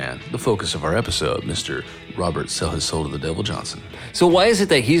blues man, the focus of our episode, Mr. Robert Sell His Soul to the Devil Johnson. So why is it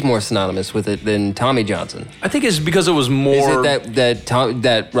that he's more synonymous with it than Tommy Johnson? I think it's because it was more... Is it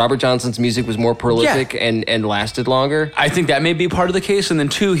that Robert Johnson's music was more prolific and lasted longer? I think that may be part of the case. And then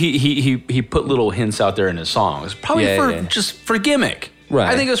two, he put little hints out there in his songs. Probably just for gimmick. Right.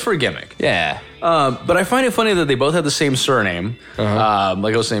 I think it was for gimmick. Yeah. But I find it funny that they both had the same surname,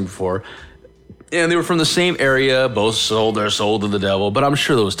 like I was saying before. And they were from the same area, both sold their soul to the devil, but I'm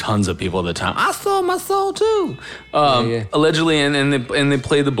sure there was tons of people at the time. I sold my soul too. Allegedly, and they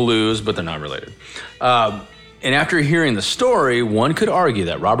play the blues, but they're not related. And after hearing the story, one could argue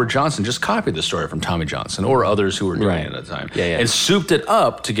that Robert Johnson just copied the story from Tommy Johnson or others who were doing it at the time and souped it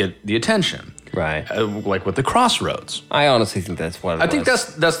up to get the attention. Right. Like with the Crossroads. I honestly think that's what it was. I think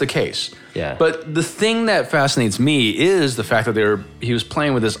that's the case. Yeah. But the thing that fascinates me is the fact that he was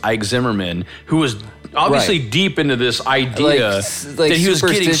playing with this Ike Zimmerman, who was obviously deep into this idea that he was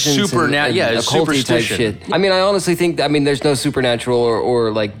getting occulty type shit. I mean, I honestly think, there's no supernatural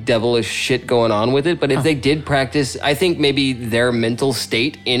or like devilish shit going on with it, but if they did practice, I think maybe their mental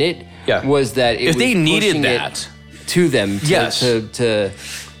state in it was that if they needed that to them to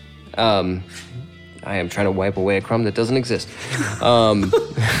I am trying to wipe away a crumb that doesn't exist. Be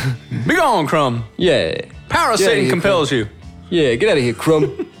gone, crumb. Yeah. Power of Satan compels you. Yeah, get out of here,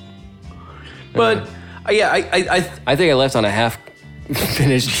 crumb. But I think I left on a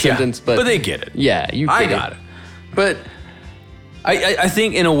half-finished sentence, but they get it. Yeah, I got it. But I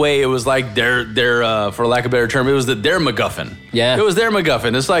think in a way it was like their for lack of a better term, it was their MacGuffin. Yeah. It was their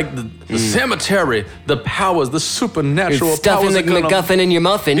MacGuffin. It's like the cemetery, the powers, the supernatural it's stuffing powers. the MacGuffin in your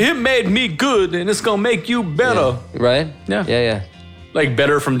muffin. It made me good, and it's gonna make you better. Yeah. Right? Yeah. Like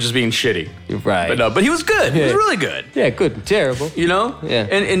better from just being shitty. Right. But he was good. He was really good. Yeah, good and terrible. You know? Yeah.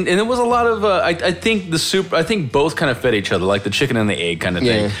 And it was a lot of I think I think both kind of fed each other, like the chicken and the egg kind of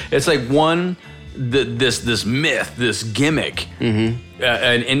thing. It's like one this myth, this gimmick, and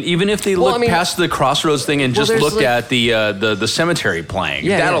even if they looked past the Crossroads thing and just looked at the cemetery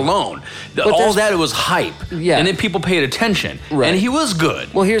playing, alone, all that it was hype, and then people paid attention, and he was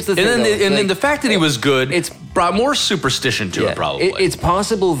good. Well, here's the thing, and then the fact that he was good, it's brought more superstition to it. Probably, it's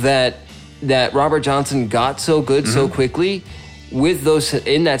possible that Robert Johnson got so good so quickly with those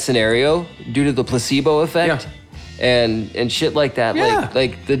in that scenario due to the placebo effect. Yeah. And shit like that.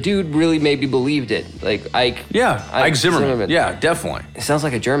 Like the dude really maybe believed it. Like Ike. Yeah, Ike Zimmerman. Yeah, definitely. It sounds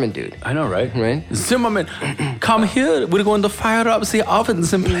like a German dude. I know, right? Right? Zimmerman, come here. We're going to fire up the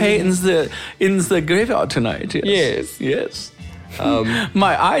ovens and play in the graveyard tonight. Yes.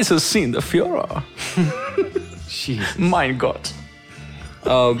 My eyes have seen the Führer. Jesus. Mein Gott.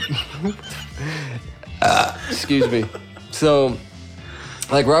 Excuse me. So...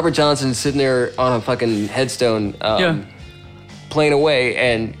 Like Robert Johnson sitting there on a fucking headstone, playing away,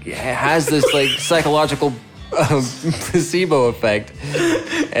 and has this like psychological placebo effect.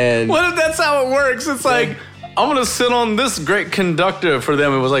 And what if that's how it works? It's like I'm gonna sit on this great conductor. For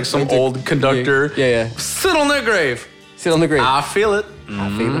them, it was like some old conductor. Yeah. Sit on their grave. Sit on the grave. I feel it.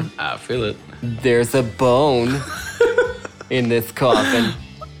 I feel it. There's a bone in this coffin.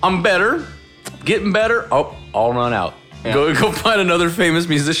 I'm better. Getting better. Oh, I'll run out. Yeah. Go find another famous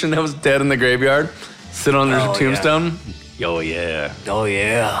musician that was dead in the graveyard. Sit on their tombstone. Yeah. Oh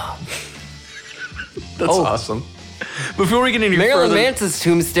yeah. That's awesome. Before we get any Marilyn further, Manson's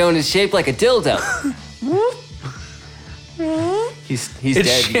tombstone is shaped like a dildo. He's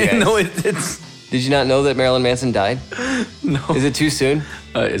dead, you guys. No, it's. Did you not know that Marilyn Manson died? No. Is it too soon?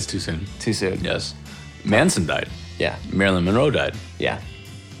 It's too soon. Too soon. Yes. Manson died. Yeah. Marilyn Monroe died. Yeah.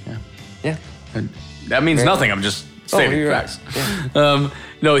 Yeah. Yeah. That means nothing. I'm just stating facts. Right. Yeah.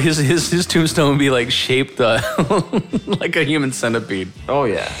 No, his tombstone would be like shaped like a human centipede. Oh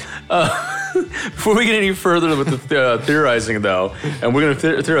yeah. Before we get any further with the theorizing, though, and we're going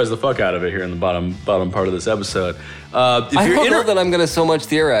to theorize the fuck out of it here in the bottom part of this episode. I don't know that I'm going to so much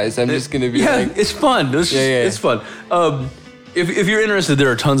theorize. I'm just going to be like... it's fun. It's fun. If you're interested, there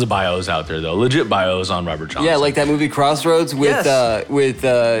are tons of bios out there, though. Legit bios on Robert Johnson. Yeah, like that movie Crossroads with Ralph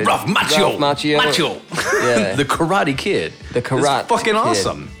Macchio. Macchio. Yeah. The Karate Kid. The Karate It's fucking Kid.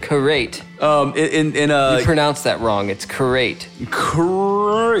 Awesome. Karate. You pronounced that wrong. It's Karate.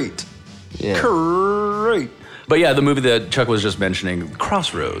 Great. Yeah. Great. But yeah, the movie that Chuck was just mentioning,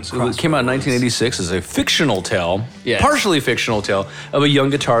 Crossroads. It came out in 1986 as a fictional tale, partially fictional tale, of a young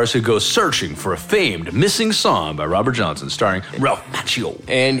guitarist who goes searching for a famed missing song by Robert Johnson, starring Ralph Macchio.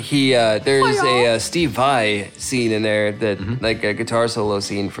 And there's a Steve Vai scene in there that, like a guitar solo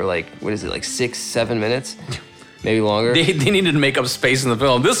scene for like 6-7 minutes? Maybe longer. They needed to make up space in the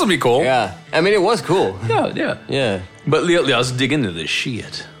film. This will be cool. Yeah. I mean, it was cool. Yeah. But let's dig into this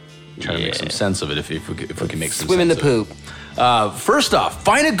shit. Trying to make some sense of it if we can make some Swim sense in the poop. First off,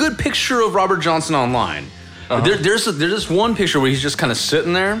 find a good picture of Robert Johnson online. There's this one picture where he's just kind of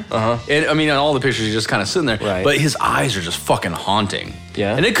sitting there. And I mean, in all the pictures, he's just kind of sitting there. Right. But his eyes are just fucking haunting.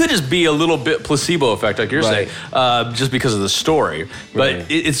 Yeah. And it could just be a little bit placebo effect, like you're saying, just because of the story. But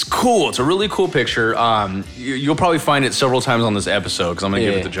it's cool. It's a really cool picture. You'll probably find it several times on this episode because I'm going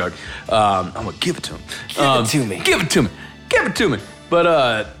to give it to Chuck. I'm going to give it to him. Give it to me. But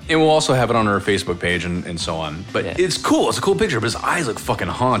and we'll also have it on our Facebook page and so on. But it's cool. It's a cool picture. But his eyes look fucking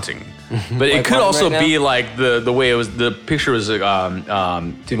haunting. But it could also be like the way it was. The picture was.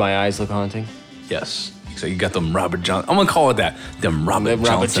 Do my eyes look haunting? Yes. So you got them Robert Johnson. I'm gonna call it that. Them Robert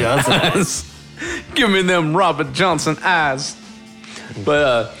Johnson eyes. Give me them Robert Johnson eyes.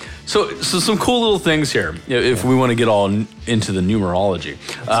 But so some cool little things here. If we want to get all into the numerology,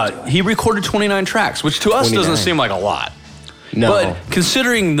 he recorded 29 tracks, which to us doesn't seem like a lot. No. But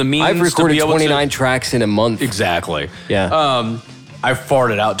considering the means I've recorded 29 tracks in a month. Exactly. Yeah. I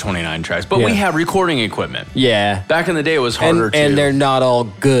farted out 29 tracks, but we have recording equipment. Yeah. Back in the day, it was harder and they're not all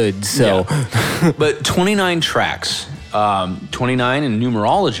good, so. Yeah. But 29 tracks, 29 in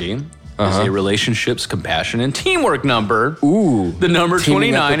numerology is a relationships, compassion, and teamwork number. Ooh. The number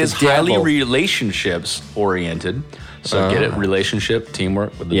 29 is highly relationships oriented. So get it? Relationship,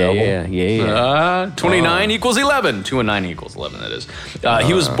 teamwork with the devil. Yeah. 29 equals 11. 2 and 9 equals 11, that is.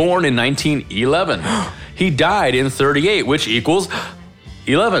 He was born in 1911. He died in 38, which equals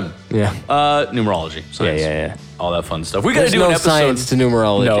 11. Yeah. Numerology. Science. All that fun stuff. We got to do an episode. Science to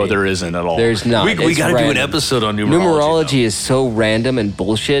numerology. No, there isn't at all. There's not. We got to do an episode on numerology. Numerology is so random and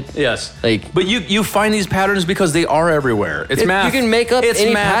bullshit. Yes. But you find these patterns because they are everywhere. It's math. You can make up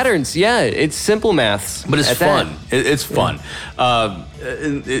any patterns. Yeah, it's simple maths. But it's fun. It's fun.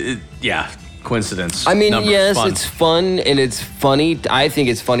 Coincidence. I mean, yes, it's fun and it's funny. I think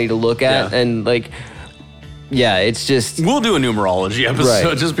it's funny to look at and like. Yeah, it's just... We'll do a numerology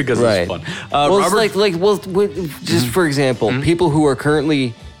episode just because it's fun. Just for example, people who are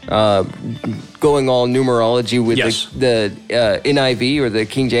currently going all numerology with the NIV or the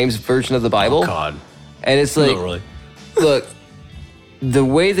King James Version of the Bible. Oh, God. And it's like, literally. Look, the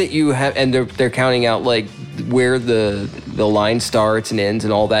way that you have... And they're counting out like where the line starts and ends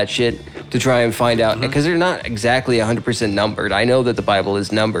and all that shit to try and find out. Because they're not exactly 100% numbered. I know that the Bible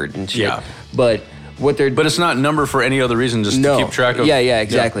is numbered and shit. Yeah. But it's not numbered for any other reason, just to keep track of. Yeah,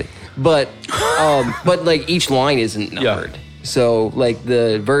 exactly. Yeah. But like each line isn't numbered. So like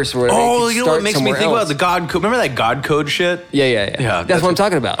the verse where you know what makes me think about the God code? Remember that God code shit? Yeah. That's what I'm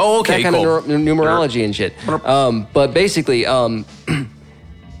talking about. Oh, okay, that kind of numerology and shit. But basically,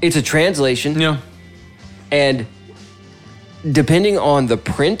 it's a translation. Yeah. And depending on the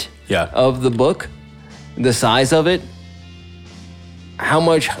print of the book, the size of it, how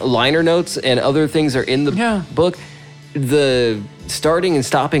much liner notes and other things are in the book, the starting and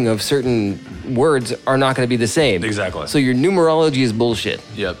stopping of certain words are not going to be the same. Exactly. So your numerology is bullshit.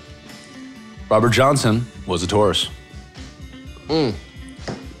 Yep. Robert Johnson was a Taurus.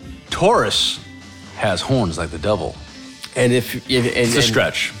 Taurus has horns like the devil. And it's a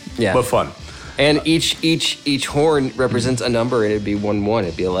stretch, but fun. And each horn represents a number, and it'd be 1-1.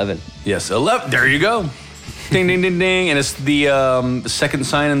 It'd be 11. Yes, 11. There you go. Ding, ding, ding, ding. And it's the second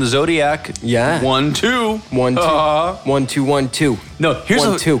sign in the zodiac. Yeah. 1, 2. 1, 2. 1, 2, 1, 2. No, here's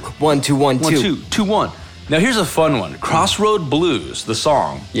 1, 2. 1, 2, 1, 2. 1, 2. 2, 1. Now, here's a fun one. Crossroad Blues, the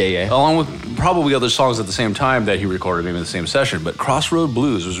song. Yeah. Along with probably other songs at the same time that he recorded, maybe in the same session. But Crossroad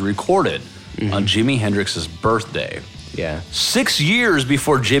Blues was recorded on Jimi Hendrix's birthday. Yeah. 6 years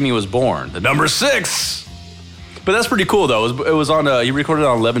before Jimmy was born. The number 6. But that's pretty cool, though. It was on. He recorded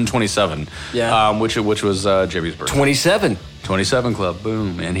on 11/27. Yeah. Which was Jimmy's birthday. 27. 27 Club,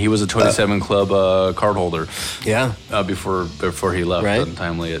 boom. And he was a 27 Club card holder. Yeah. Before he left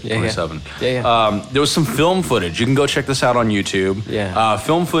untimely at 27. Yeah. There was some film footage. You can go check this out on YouTube. Yeah.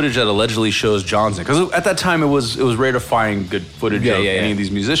 Film footage that allegedly shows Johnson. Because at that time, it was rare to find good footage of any of these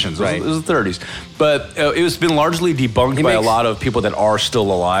musicians. It was the 30s. But it's been largely debunked by a lot of people that are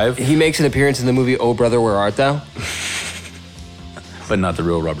still alive. He makes an appearance in the movie Oh Brother, Where Art Thou? But not the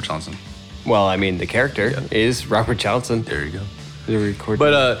real Robert Johnson. Well, I mean, the character is Robert Johnson. There you go. The recording.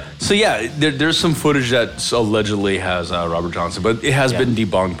 But, there's some footage that allegedly has Robert Johnson, but it has been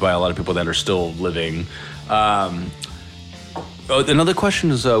debunked by a lot of people that are still living. Another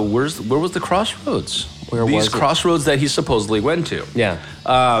question is, where was the Crossroads? Where These was it? Crossroads that he supposedly went to. Yeah.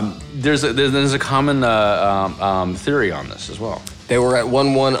 There's a common theory on this as well. They were at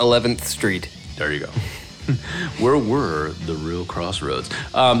 1111th Street. There you go. Where were the real Crossroads?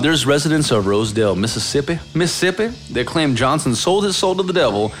 There's residents of Rosedale, Mississippi. They claim Johnson sold his soul to the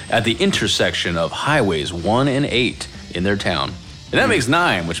devil at the intersection of highways 1 and 8 in their town. And that makes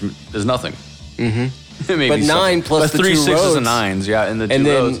 9, which is nothing. Mm-hmm. But 9 plus but the 3 two 6s roads. and 9s, yeah, and the two And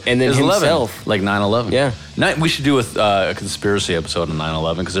then- roads. and then is himself. 11, like 9/11. Yeah. We should do a conspiracy episode on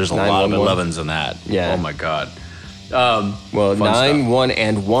 9/11 because there's a lot of 9/11. 11s in that. Yeah. Oh my God. Well, Fun 9, stuff. 1,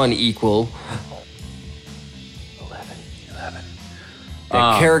 and 1 equal 11.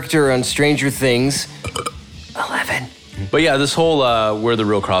 The character on Stranger Things, 11. But yeah, this whole where the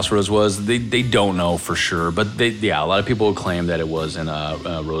real Crossroads was, they don't know for sure. But a lot of people claim that it was in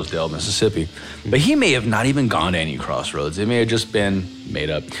Rosedale, Mississippi. But he may have not even gone to any Crossroads. It may have just been made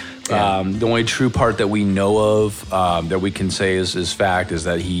up. Yeah. The only true part that we know of that we can say is fact is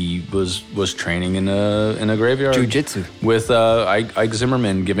that he was training in a graveyard. Jiu-jitsu. With Ike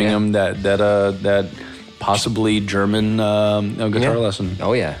Zimmerman giving him that possibly German guitar lesson.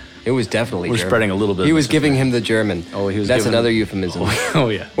 Oh, yeah. It was definitely We're German. spreading a little bit He of was giving misinformation. him the German. Oh, he was That's giving- another euphemism. Oh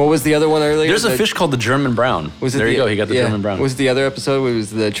yeah. What was the other one earlier? There's a fish called the German brown. Was it there you go. He got the German brown. Was it the other episode where it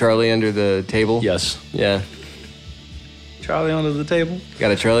was the Charlie under the table? Yes. Yeah. Charlie under the table. Got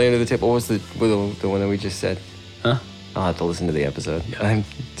a Charlie under the table. What was the one that we just said? Huh? I'll have to listen to the episode. Yeah. I'm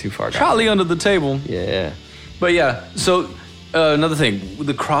too far gone. Charlie under the table. Yeah. But yeah, so another thing,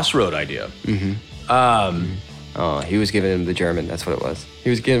 the crossroad idea. Oh, he was giving him the German. That's what it was. He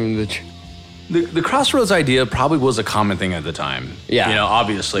was giving him The crossroads idea probably was a common thing at the time. Yeah. You know,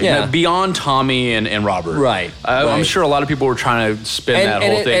 obviously. Yeah. Now, beyond Tommy and Robert. Right. I'm Right. sure a lot of people were trying to spin that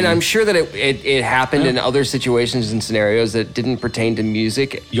whole thing. And I'm sure that it happened in other situations and scenarios that didn't pertain to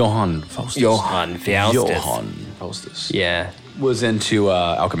music. Johann Faustus. Johann Faustus. Yeah. Was into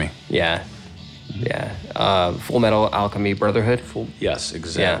alchemy. Yeah. Yeah. Full Metal Alchemy Brotherhood. Yes,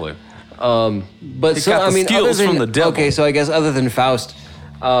 exactly. But He so, got the I mean, skills other than, from the devil. Okay, so I guess other than Faust,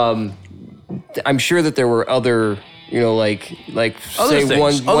 I'm sure that there were other, like Other say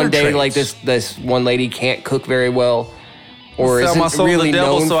things, one other day, traits. like this one lady can't cook very well, or Sell my isn't soul to really the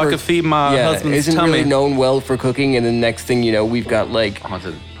devil known so I for, could feed my husband's isn't tummy. really known well for cooking, and the next thing you know, we've got like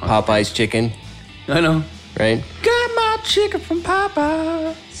Haunted Popeye's chicken, I know. right? Got my chicken from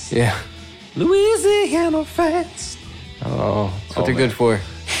Popeyes. Yeah. Louisiana fast. Oh, that's what Oh, they're man. good for.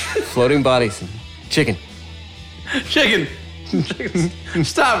 Floating bodies and chicken. Chicken.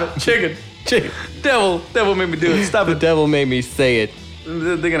 Stop it. Chicken. Devil made me do it. Stop The it. devil made me say it.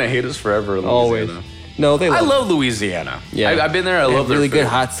 They're gonna hate us forever. in Always. Louisiana. No, they. I Love love Louisiana. Yeah. I've been there. I They love have their really good food.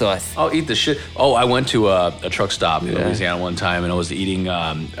 hot sauce. I'll eat the shit. Oh, I went to a truck stop in Yeah. Louisiana one time, and I was eating.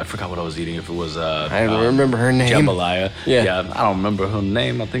 I forgot what I was eating. If it was, I don't remember her name. Jambalaya. Yeah. I don't remember her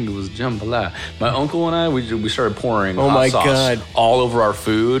name. I think it was jambalaya. My uncle and I, we started pouring Oh hot my sauce God. all over our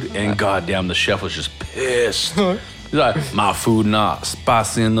food, and goddamn, the chef was just pissed. He's like, my food not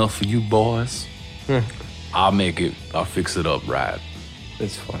spicy enough for you boys. I'll fix it up right.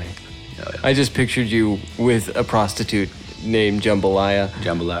 That's funny. Yeah. I just pictured you with a prostitute named Jambalaya,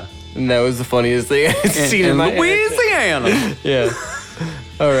 Jambalaya. and that was the funniest thing I've seen in my head. Louisiana. Yeah.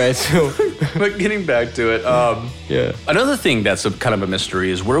 All right, so But getting back to it, yeah. another thing that's kind of a mystery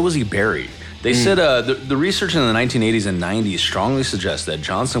is where was he buried? They said the research in the 1980s and 90s strongly suggests that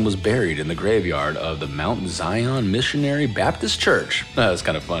Johnson was buried in the graveyard of the Mount Zion Missionary Baptist Church. That's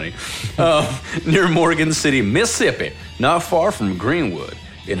kind of funny. Near Morgan City, Mississippi, not far from Greenwood,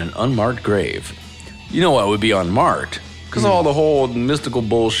 in an unmarked grave. You know what would be unmarked? Because all the whole mystical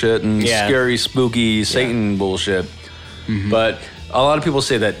bullshit and Yeah. scary, spooky Satan bullshit. But A lot of people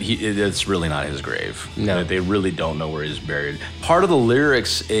say that it's really not his grave. No. That they really don't know where he's buried. Part of the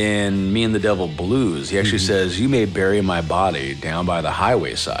lyrics in Me and the Devil Blues, he actually says, "You may bury my body down by the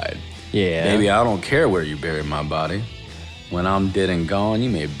highway side. Yeah. Maybe I don't care where you bury my body. When I'm dead and gone, you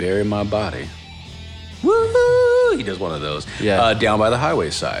may bury my body." Woo! He does one of those. Yeah. Down by the highway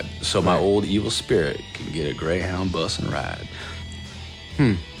side, so my old evil spirit can get a Greyhound bus and ride.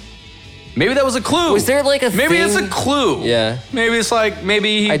 Maybe that was a clue. Was there like a Maybe thing? it's a clue. Yeah. Maybe it's like,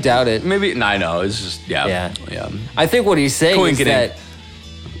 maybe... I doubt it. Maybe... No, I know. It's just, yeah. I think what he's saying is that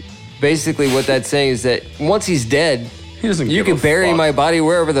basically what that's saying is that once he's dead, he doesn't you give can a bury fuck. my body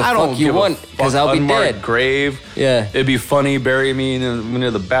wherever the fuck you want because I'll be Unmarked dead. grave. Yeah. It'd be funny, bury me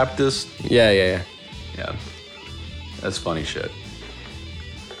near the Baptist. Yeah. Yeah. That's funny shit.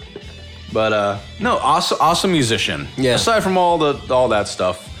 But no, awesome musician. Yeah. Aside from all that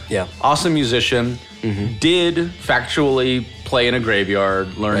stuff. Yeah. Awesome musician. Did factually play in a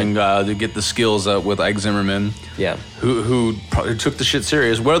graveyard, learning to get the skills with Ike Zimmerman. Yeah. Who probably took the shit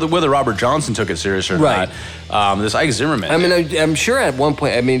serious. Whether Robert Johnson took it serious or not. This Ike Zimmerman. I mean, I'm sure at one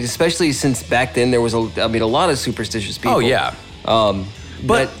point. I mean, especially since back then there was a lot of superstitious people. Oh yeah.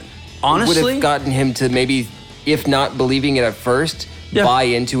 But honestly, would have gotten him to maybe, if not believing it at first, buy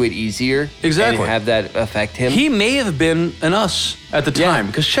into it easier. Exactly. And have that affect him. He may have been an us at the time.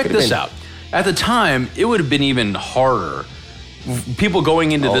 Because check this out. At the time, it would have been even harder. People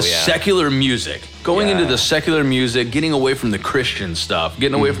going into secular music, into the secular music, getting away from the Christian stuff,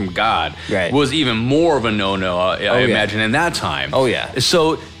 getting away from God, was even more of a no-no, I imagine, in that time. Oh, yeah.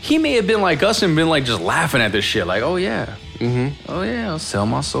 So he may have been like us and been like just laughing at this shit, like, oh, yeah. Oh, yeah, I'll sell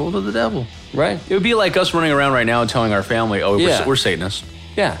my soul to the devil. Right. It would be like us running around right now and telling our family, oh, we're Satanists.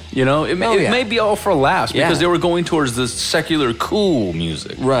 Yeah. You know, it may be all for laughs because they were going towards the secular cool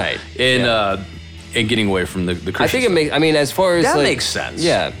music. Right. And getting away from the Christian I think it makes, I mean, as far as that makes sense.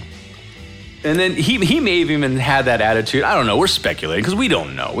 Yeah. And then he may have even had that attitude. I don't know. We're speculating because we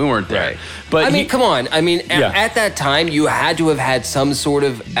don't know. We weren't there. Right. But I mean, come on. I mean, at that time, you had to have had some sort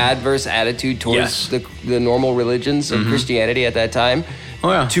of adverse attitude towards the normal religions of Christianity at that time.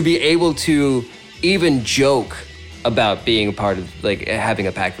 Oh, yeah. To be able to even joke about being a part of, like, having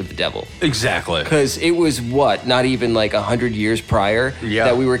a pact with the devil. Exactly. Because it was, not even like 100 years prior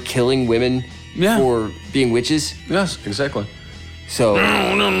that we were killing women for being witches? Yes, exactly. So...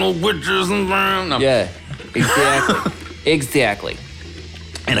 No witches and... No. Yeah, exactly. Exactly.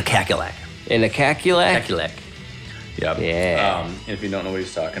 And a caculac. And a caculac? Caculac. Yeah. Yeah. And if you don't know what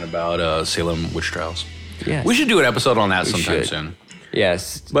he's talking about, Salem witch trials. Yes. We should do an episode on that sometime soon.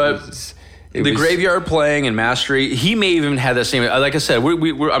 Yes. But... The graveyard playing and mastery, he may even have that same. Like I said,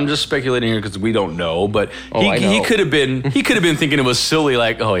 I'm just speculating here because we don't know. But he could have been thinking it was silly.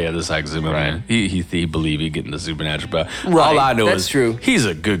 Like, oh yeah, this Ike Zimmerman, he believed he'd get in the supernatural. But all I know is true. He's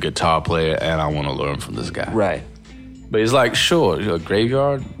a good guitar player, and I want to learn from this guy. Right. But he's like, sure, you're a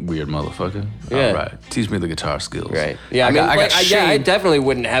graveyard, weird motherfucker. Yeah. All right, teach me the guitar skills. Right. Yeah, I definitely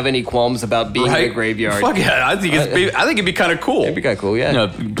wouldn't have any qualms about being in a graveyard. Fuck yeah, I think it'd be kind of cool. It'd be kind of cool, yeah. You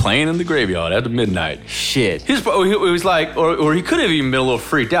know, playing in the graveyard after midnight. Shit. He was like, or he could have even been a little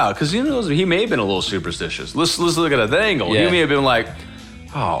freaked out because he may have been a little superstitious. Let's look at that angle. Yeah. He may have been like,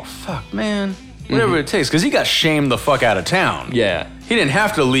 oh fuck, man. Whatever it takes, because he got shamed the fuck out of town. Yeah. He didn't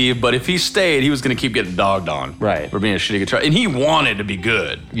have to leave, but if he stayed, he was going to keep getting dogged on. Right. For being a shitty guitar. And he wanted to be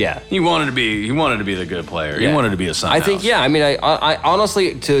good. Yeah. He wanted to be the good player. Yeah. He wanted to be a son. I think, I mean, I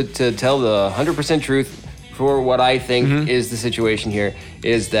honestly, to tell the 100% truth for what I think is the situation here,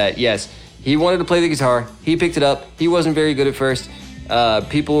 is that, yes, he wanted to play the guitar. He picked it up. He wasn't very good at first.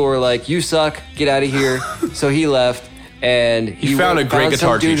 People were like, you suck, get out of here. So he left. And he found a great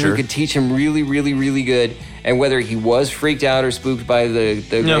guitar dude teacher who could teach him really, really, really good. And whether he was freaked out or spooked by the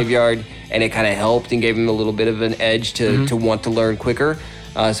graveyard, and it kind of helped and gave him a little bit of an edge to want to learn quicker,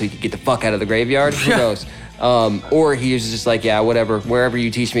 so he could get the fuck out of the graveyard. Who knows? Or he was just like, yeah, whatever. Wherever you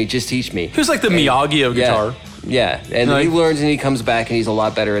teach me, just teach me. He was like the Miyagi of guitar. Yeah, and then he learns and he comes back and he's a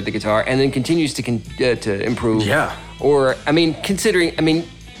lot better at the guitar, and then continues to improve. Yeah. Or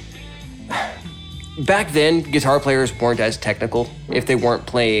back then, guitar players weren't as technical if they weren't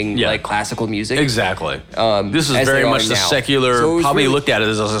playing like classical music. Exactly. This is very much the secular. So probably looked at it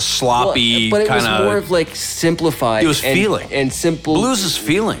as a sloppy but it kind was more of like simplified. It was feeling and simple. Blues is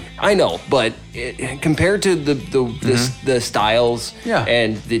feeling. I know, but compared to the styles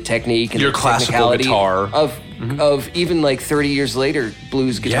and the technique and your the classical guitar of even like 30 years later,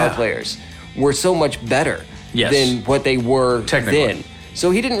 blues guitar players were so much better than what they were then. So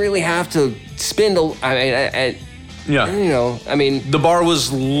he didn't really have to spend I mean, the bar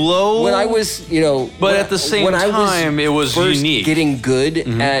was low when I was, but at the same time, it was first unique. Getting good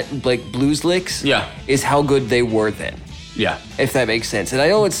at like blues licks, is how good they were then. Yeah, if that makes sense, and I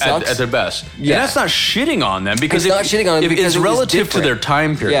know it sucks at their best. Yeah, and that's not shitting on them because it's not shitting on them because it's relative to their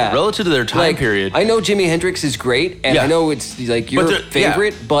time period. Yeah. Relative to their time period. I know Jimi Hendrix is great, and I know it's like your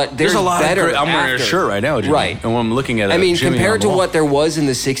favorite, but there's a lot better. I'm wearing a shirt right now, Jimmy. Right? And when I'm looking at it, I mean, compared to what there was in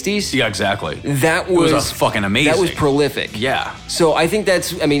the '60s, yeah, exactly. That was fucking amazing. That was prolific. Yeah. So I think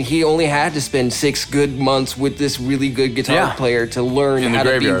he only had to spend 6 good months with this really good guitar player to learn how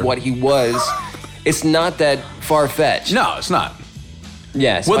to be what he was. It's not that far-fetched. No, it's not.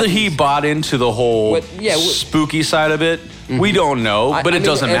 Yes. Whether he bought into the whole spooky side of it, we don't know, but it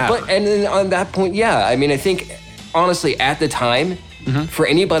doesn't matter. And then on that point, I mean, I think, honestly, at the time, for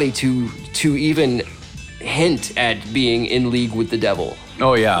anybody to even hint at being in league with the devil,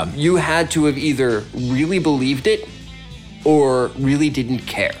 you had to have either really believed it or really didn't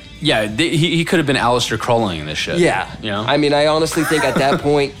care. Yeah, he could have been Aleister Crowley in this shit. Yeah. I mean, I honestly think at that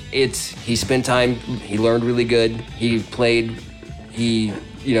point, he spent time, he learned really good, he played... He,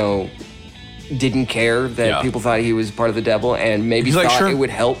 didn't care that people thought he was part of the devil and maybe thought it would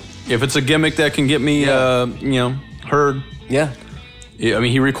help. If it's a gimmick that can get me, heard. Yeah. I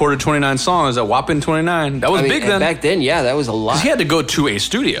mean, he recorded 29 songs at whopping 29. That was big then. Back then, that was a lot. Because he had to go to a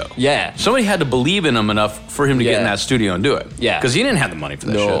studio. Yeah. Somebody had to believe in him enough for him to get in that studio and do it. Yeah. Because he didn't have the money for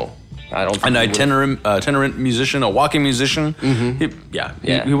that shit. No. I don't think an itinerant musician, a walking musician.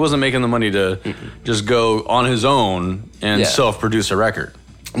 He wasn't making the money to just go on his own and self-produce a record.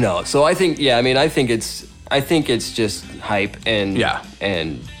 No, so I think I think it's just hype and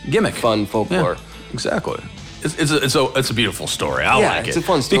gimmick, fun folklore. Yeah, exactly. It's a beautiful story. I like it. It's a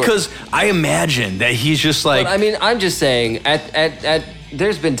fun story because I imagine that he's just like. But I mean, I'm just saying at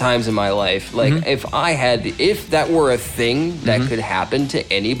there's been times in my life, like if that were a thing that could happen to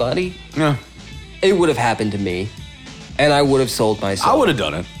anybody, it would have happened to me, and I would have sold my soul. I would have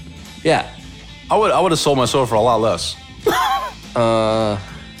done it. Yeah, I would have sold my soul for a lot less.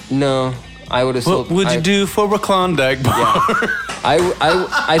 No, I would have sold. What would you do for a Klondike bar? Yeah.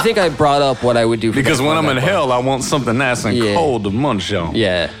 I think I brought up what I would do for because when I'm in hell, I want something nice and cold to munch on.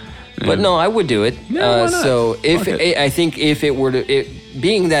 Yeah. But no, I would do it. Yeah, so I think if it were to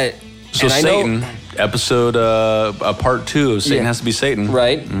being that. So Satan, episode part 2 of Satan has to be Satan,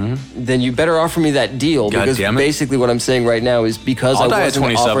 right? Mm-hmm. Then you better offer me that deal because basically what I'm saying right now is because I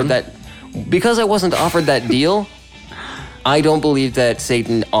wasn't offered that deal, I don't believe that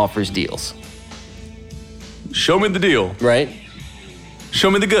Satan offers deals. Show me the deal, right?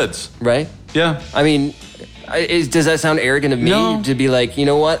 Show me the goods, right? Yeah. I mean. Does that sound arrogant of me to be like, you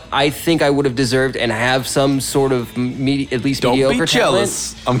know what? I think I would have deserved and have some sort of at least Don't mediocre be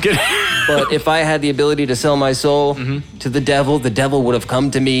jealous. I'm kidding. But if I had the ability to sell my soul to the devil would have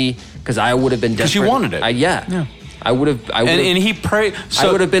come to me because I would have been desperate. Because you wanted it. Yeah. I would have. And he prayed. So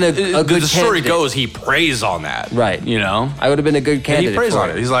I would have been a good The story candidate. goes, he prays on that. Right. You know? I would have been a good candidate. And he prays on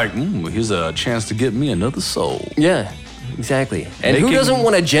it. He's like, here's a chance to get me another soul. Yeah. Exactly. And who doesn't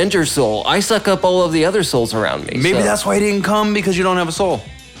want a ginger soul? I suck up all of the other souls around me. Maybe that's why he didn't come, because you don't have a soul.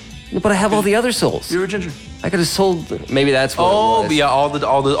 But I have all the other souls. You're a ginger. I could have sold. Maybe that's what it was. Yeah, all the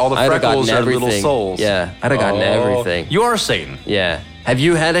freckles are little souls. Yeah, I'd have gotten everything. You are Satan. Yeah. Have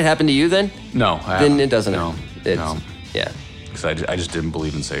you had it happen to you then? No. Then it doesn't. No. Yeah. Because I just didn't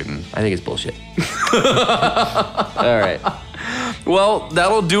believe in Satan. I think it's bullshit. All right. Well,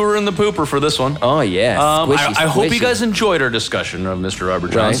 that'll do her in the pooper for this one. Oh, yeah. I hope you guys enjoyed our discussion of Mr. Robert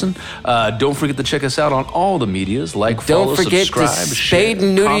Johnson. Right. Don't forget to check us out on all the medias. Follow, don't forget subscribe, to spade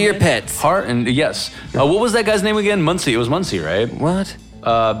and neuter your pets. Heart and yes. What was that guy's name again? Muncie. It was Muncie, right? What?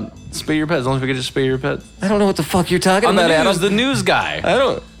 Spay your pets. Don't forget to spay your pets. I don't know what the fuck you're talking about, Adam. The news guy. I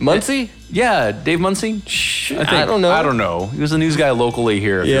don't. Muncie? Yeah, Dave Muncie. I don't know. I don't know. He was a news guy locally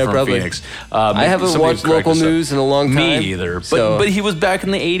here. Yeah, from probably. Phoenix. I haven't watched local news in a long time. Me either. But he was back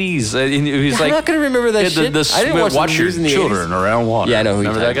in the 80s. I'm not gonna remember that shit. I didn't watch the news in the children 80s. Around water. Yeah, I know who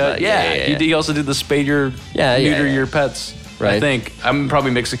you're talking about. Yeah. He also did the spade your, neuter your pets. Right. I think I'm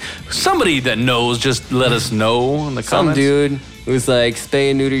probably mixing. Somebody that knows, just let us know in the comments. Some dude who's like spay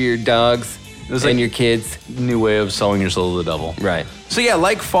and neuter your dogs and your kids. New way of selling your soul to the devil. Right. So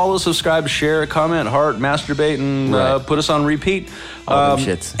follow, subscribe, share, comment, heart, masturbate, and put us on repeat. All them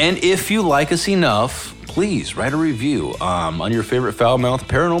shits. And if you like us enough, please write a review on your favorite foul-mouthed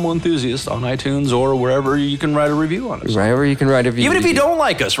paranormal enthusiast on iTunes or wherever you can write a review on us. Wherever you can write a review. Even if you don't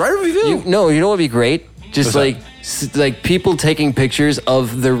like us, write a review. You know what would be great? Just like people taking pictures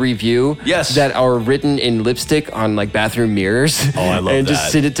of the review that are written in lipstick on like bathroom mirrors. Oh, I love that. And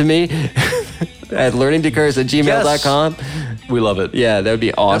just send it to me. at learningtocurse@gmail.com. We love it. Yeah, that would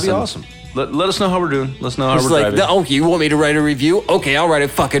be awesome. That'd be awesome. Let us know how we're doing. Let us know how It's we're like, driving. oh, you want me to write a review? Okay, I'll write a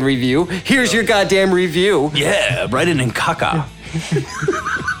fucking review. Here's your goddamn review. Yeah, write it in caca.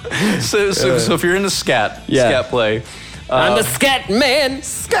 So if you're into scat play. I'm the scat man.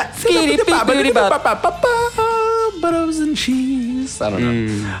 Scat. Butters and cheese. I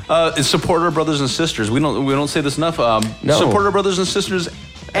don't know. Support our brothers and sisters. We don't say this enough. Support our brothers and sisters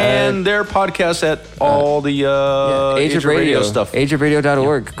and their podcasts at all the Age of Radio stuff.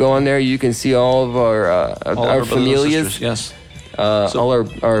 Ageofradio.org. Yeah. Go on there. You can see all of our familias. Yes. All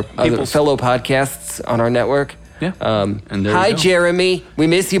our other fellow podcasts on our network. Yeah. And there Hi, Jeremy. We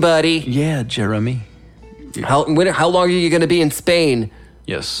miss you, buddy. Yeah, Jeremy. How long are you going to be in Spain?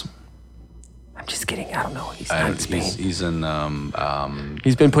 Yes. I'm just kidding. I don't know. He's not in Spain. He's in.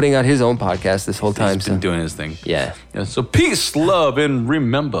 He's been putting out his own podcast this whole time. He's been doing his thing. Yeah. So peace, love, and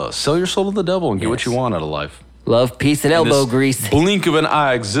remember, sell your soul to the devil and get what you want out of life. Love, peace, and elbow grease. Blink of an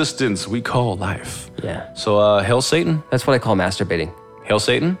eye existence we call life. Yeah. So hail Satan. That's what I call masturbating. Hail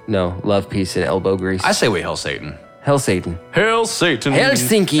Satan? No, love, peace, and elbow grease. I say we hail Satan. Hail Satan. Hail Satan.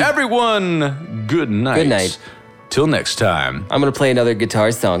 Helsinki. Everyone, good night. Good night. Till next time. I'm going to play another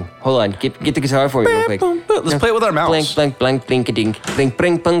guitar song. Hold on. Get the guitar for me real quick. Let's play it with our mouths. Blank, blank, blank, blink-a-ding. Blink,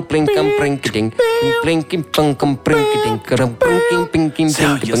 blink, blink, blink, blink, blink, blink, blink, blink, blink,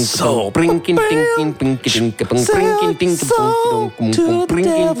 sell your soul. blink, blink, blink, blink, blink,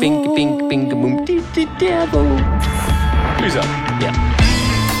 Peace out. Yeah.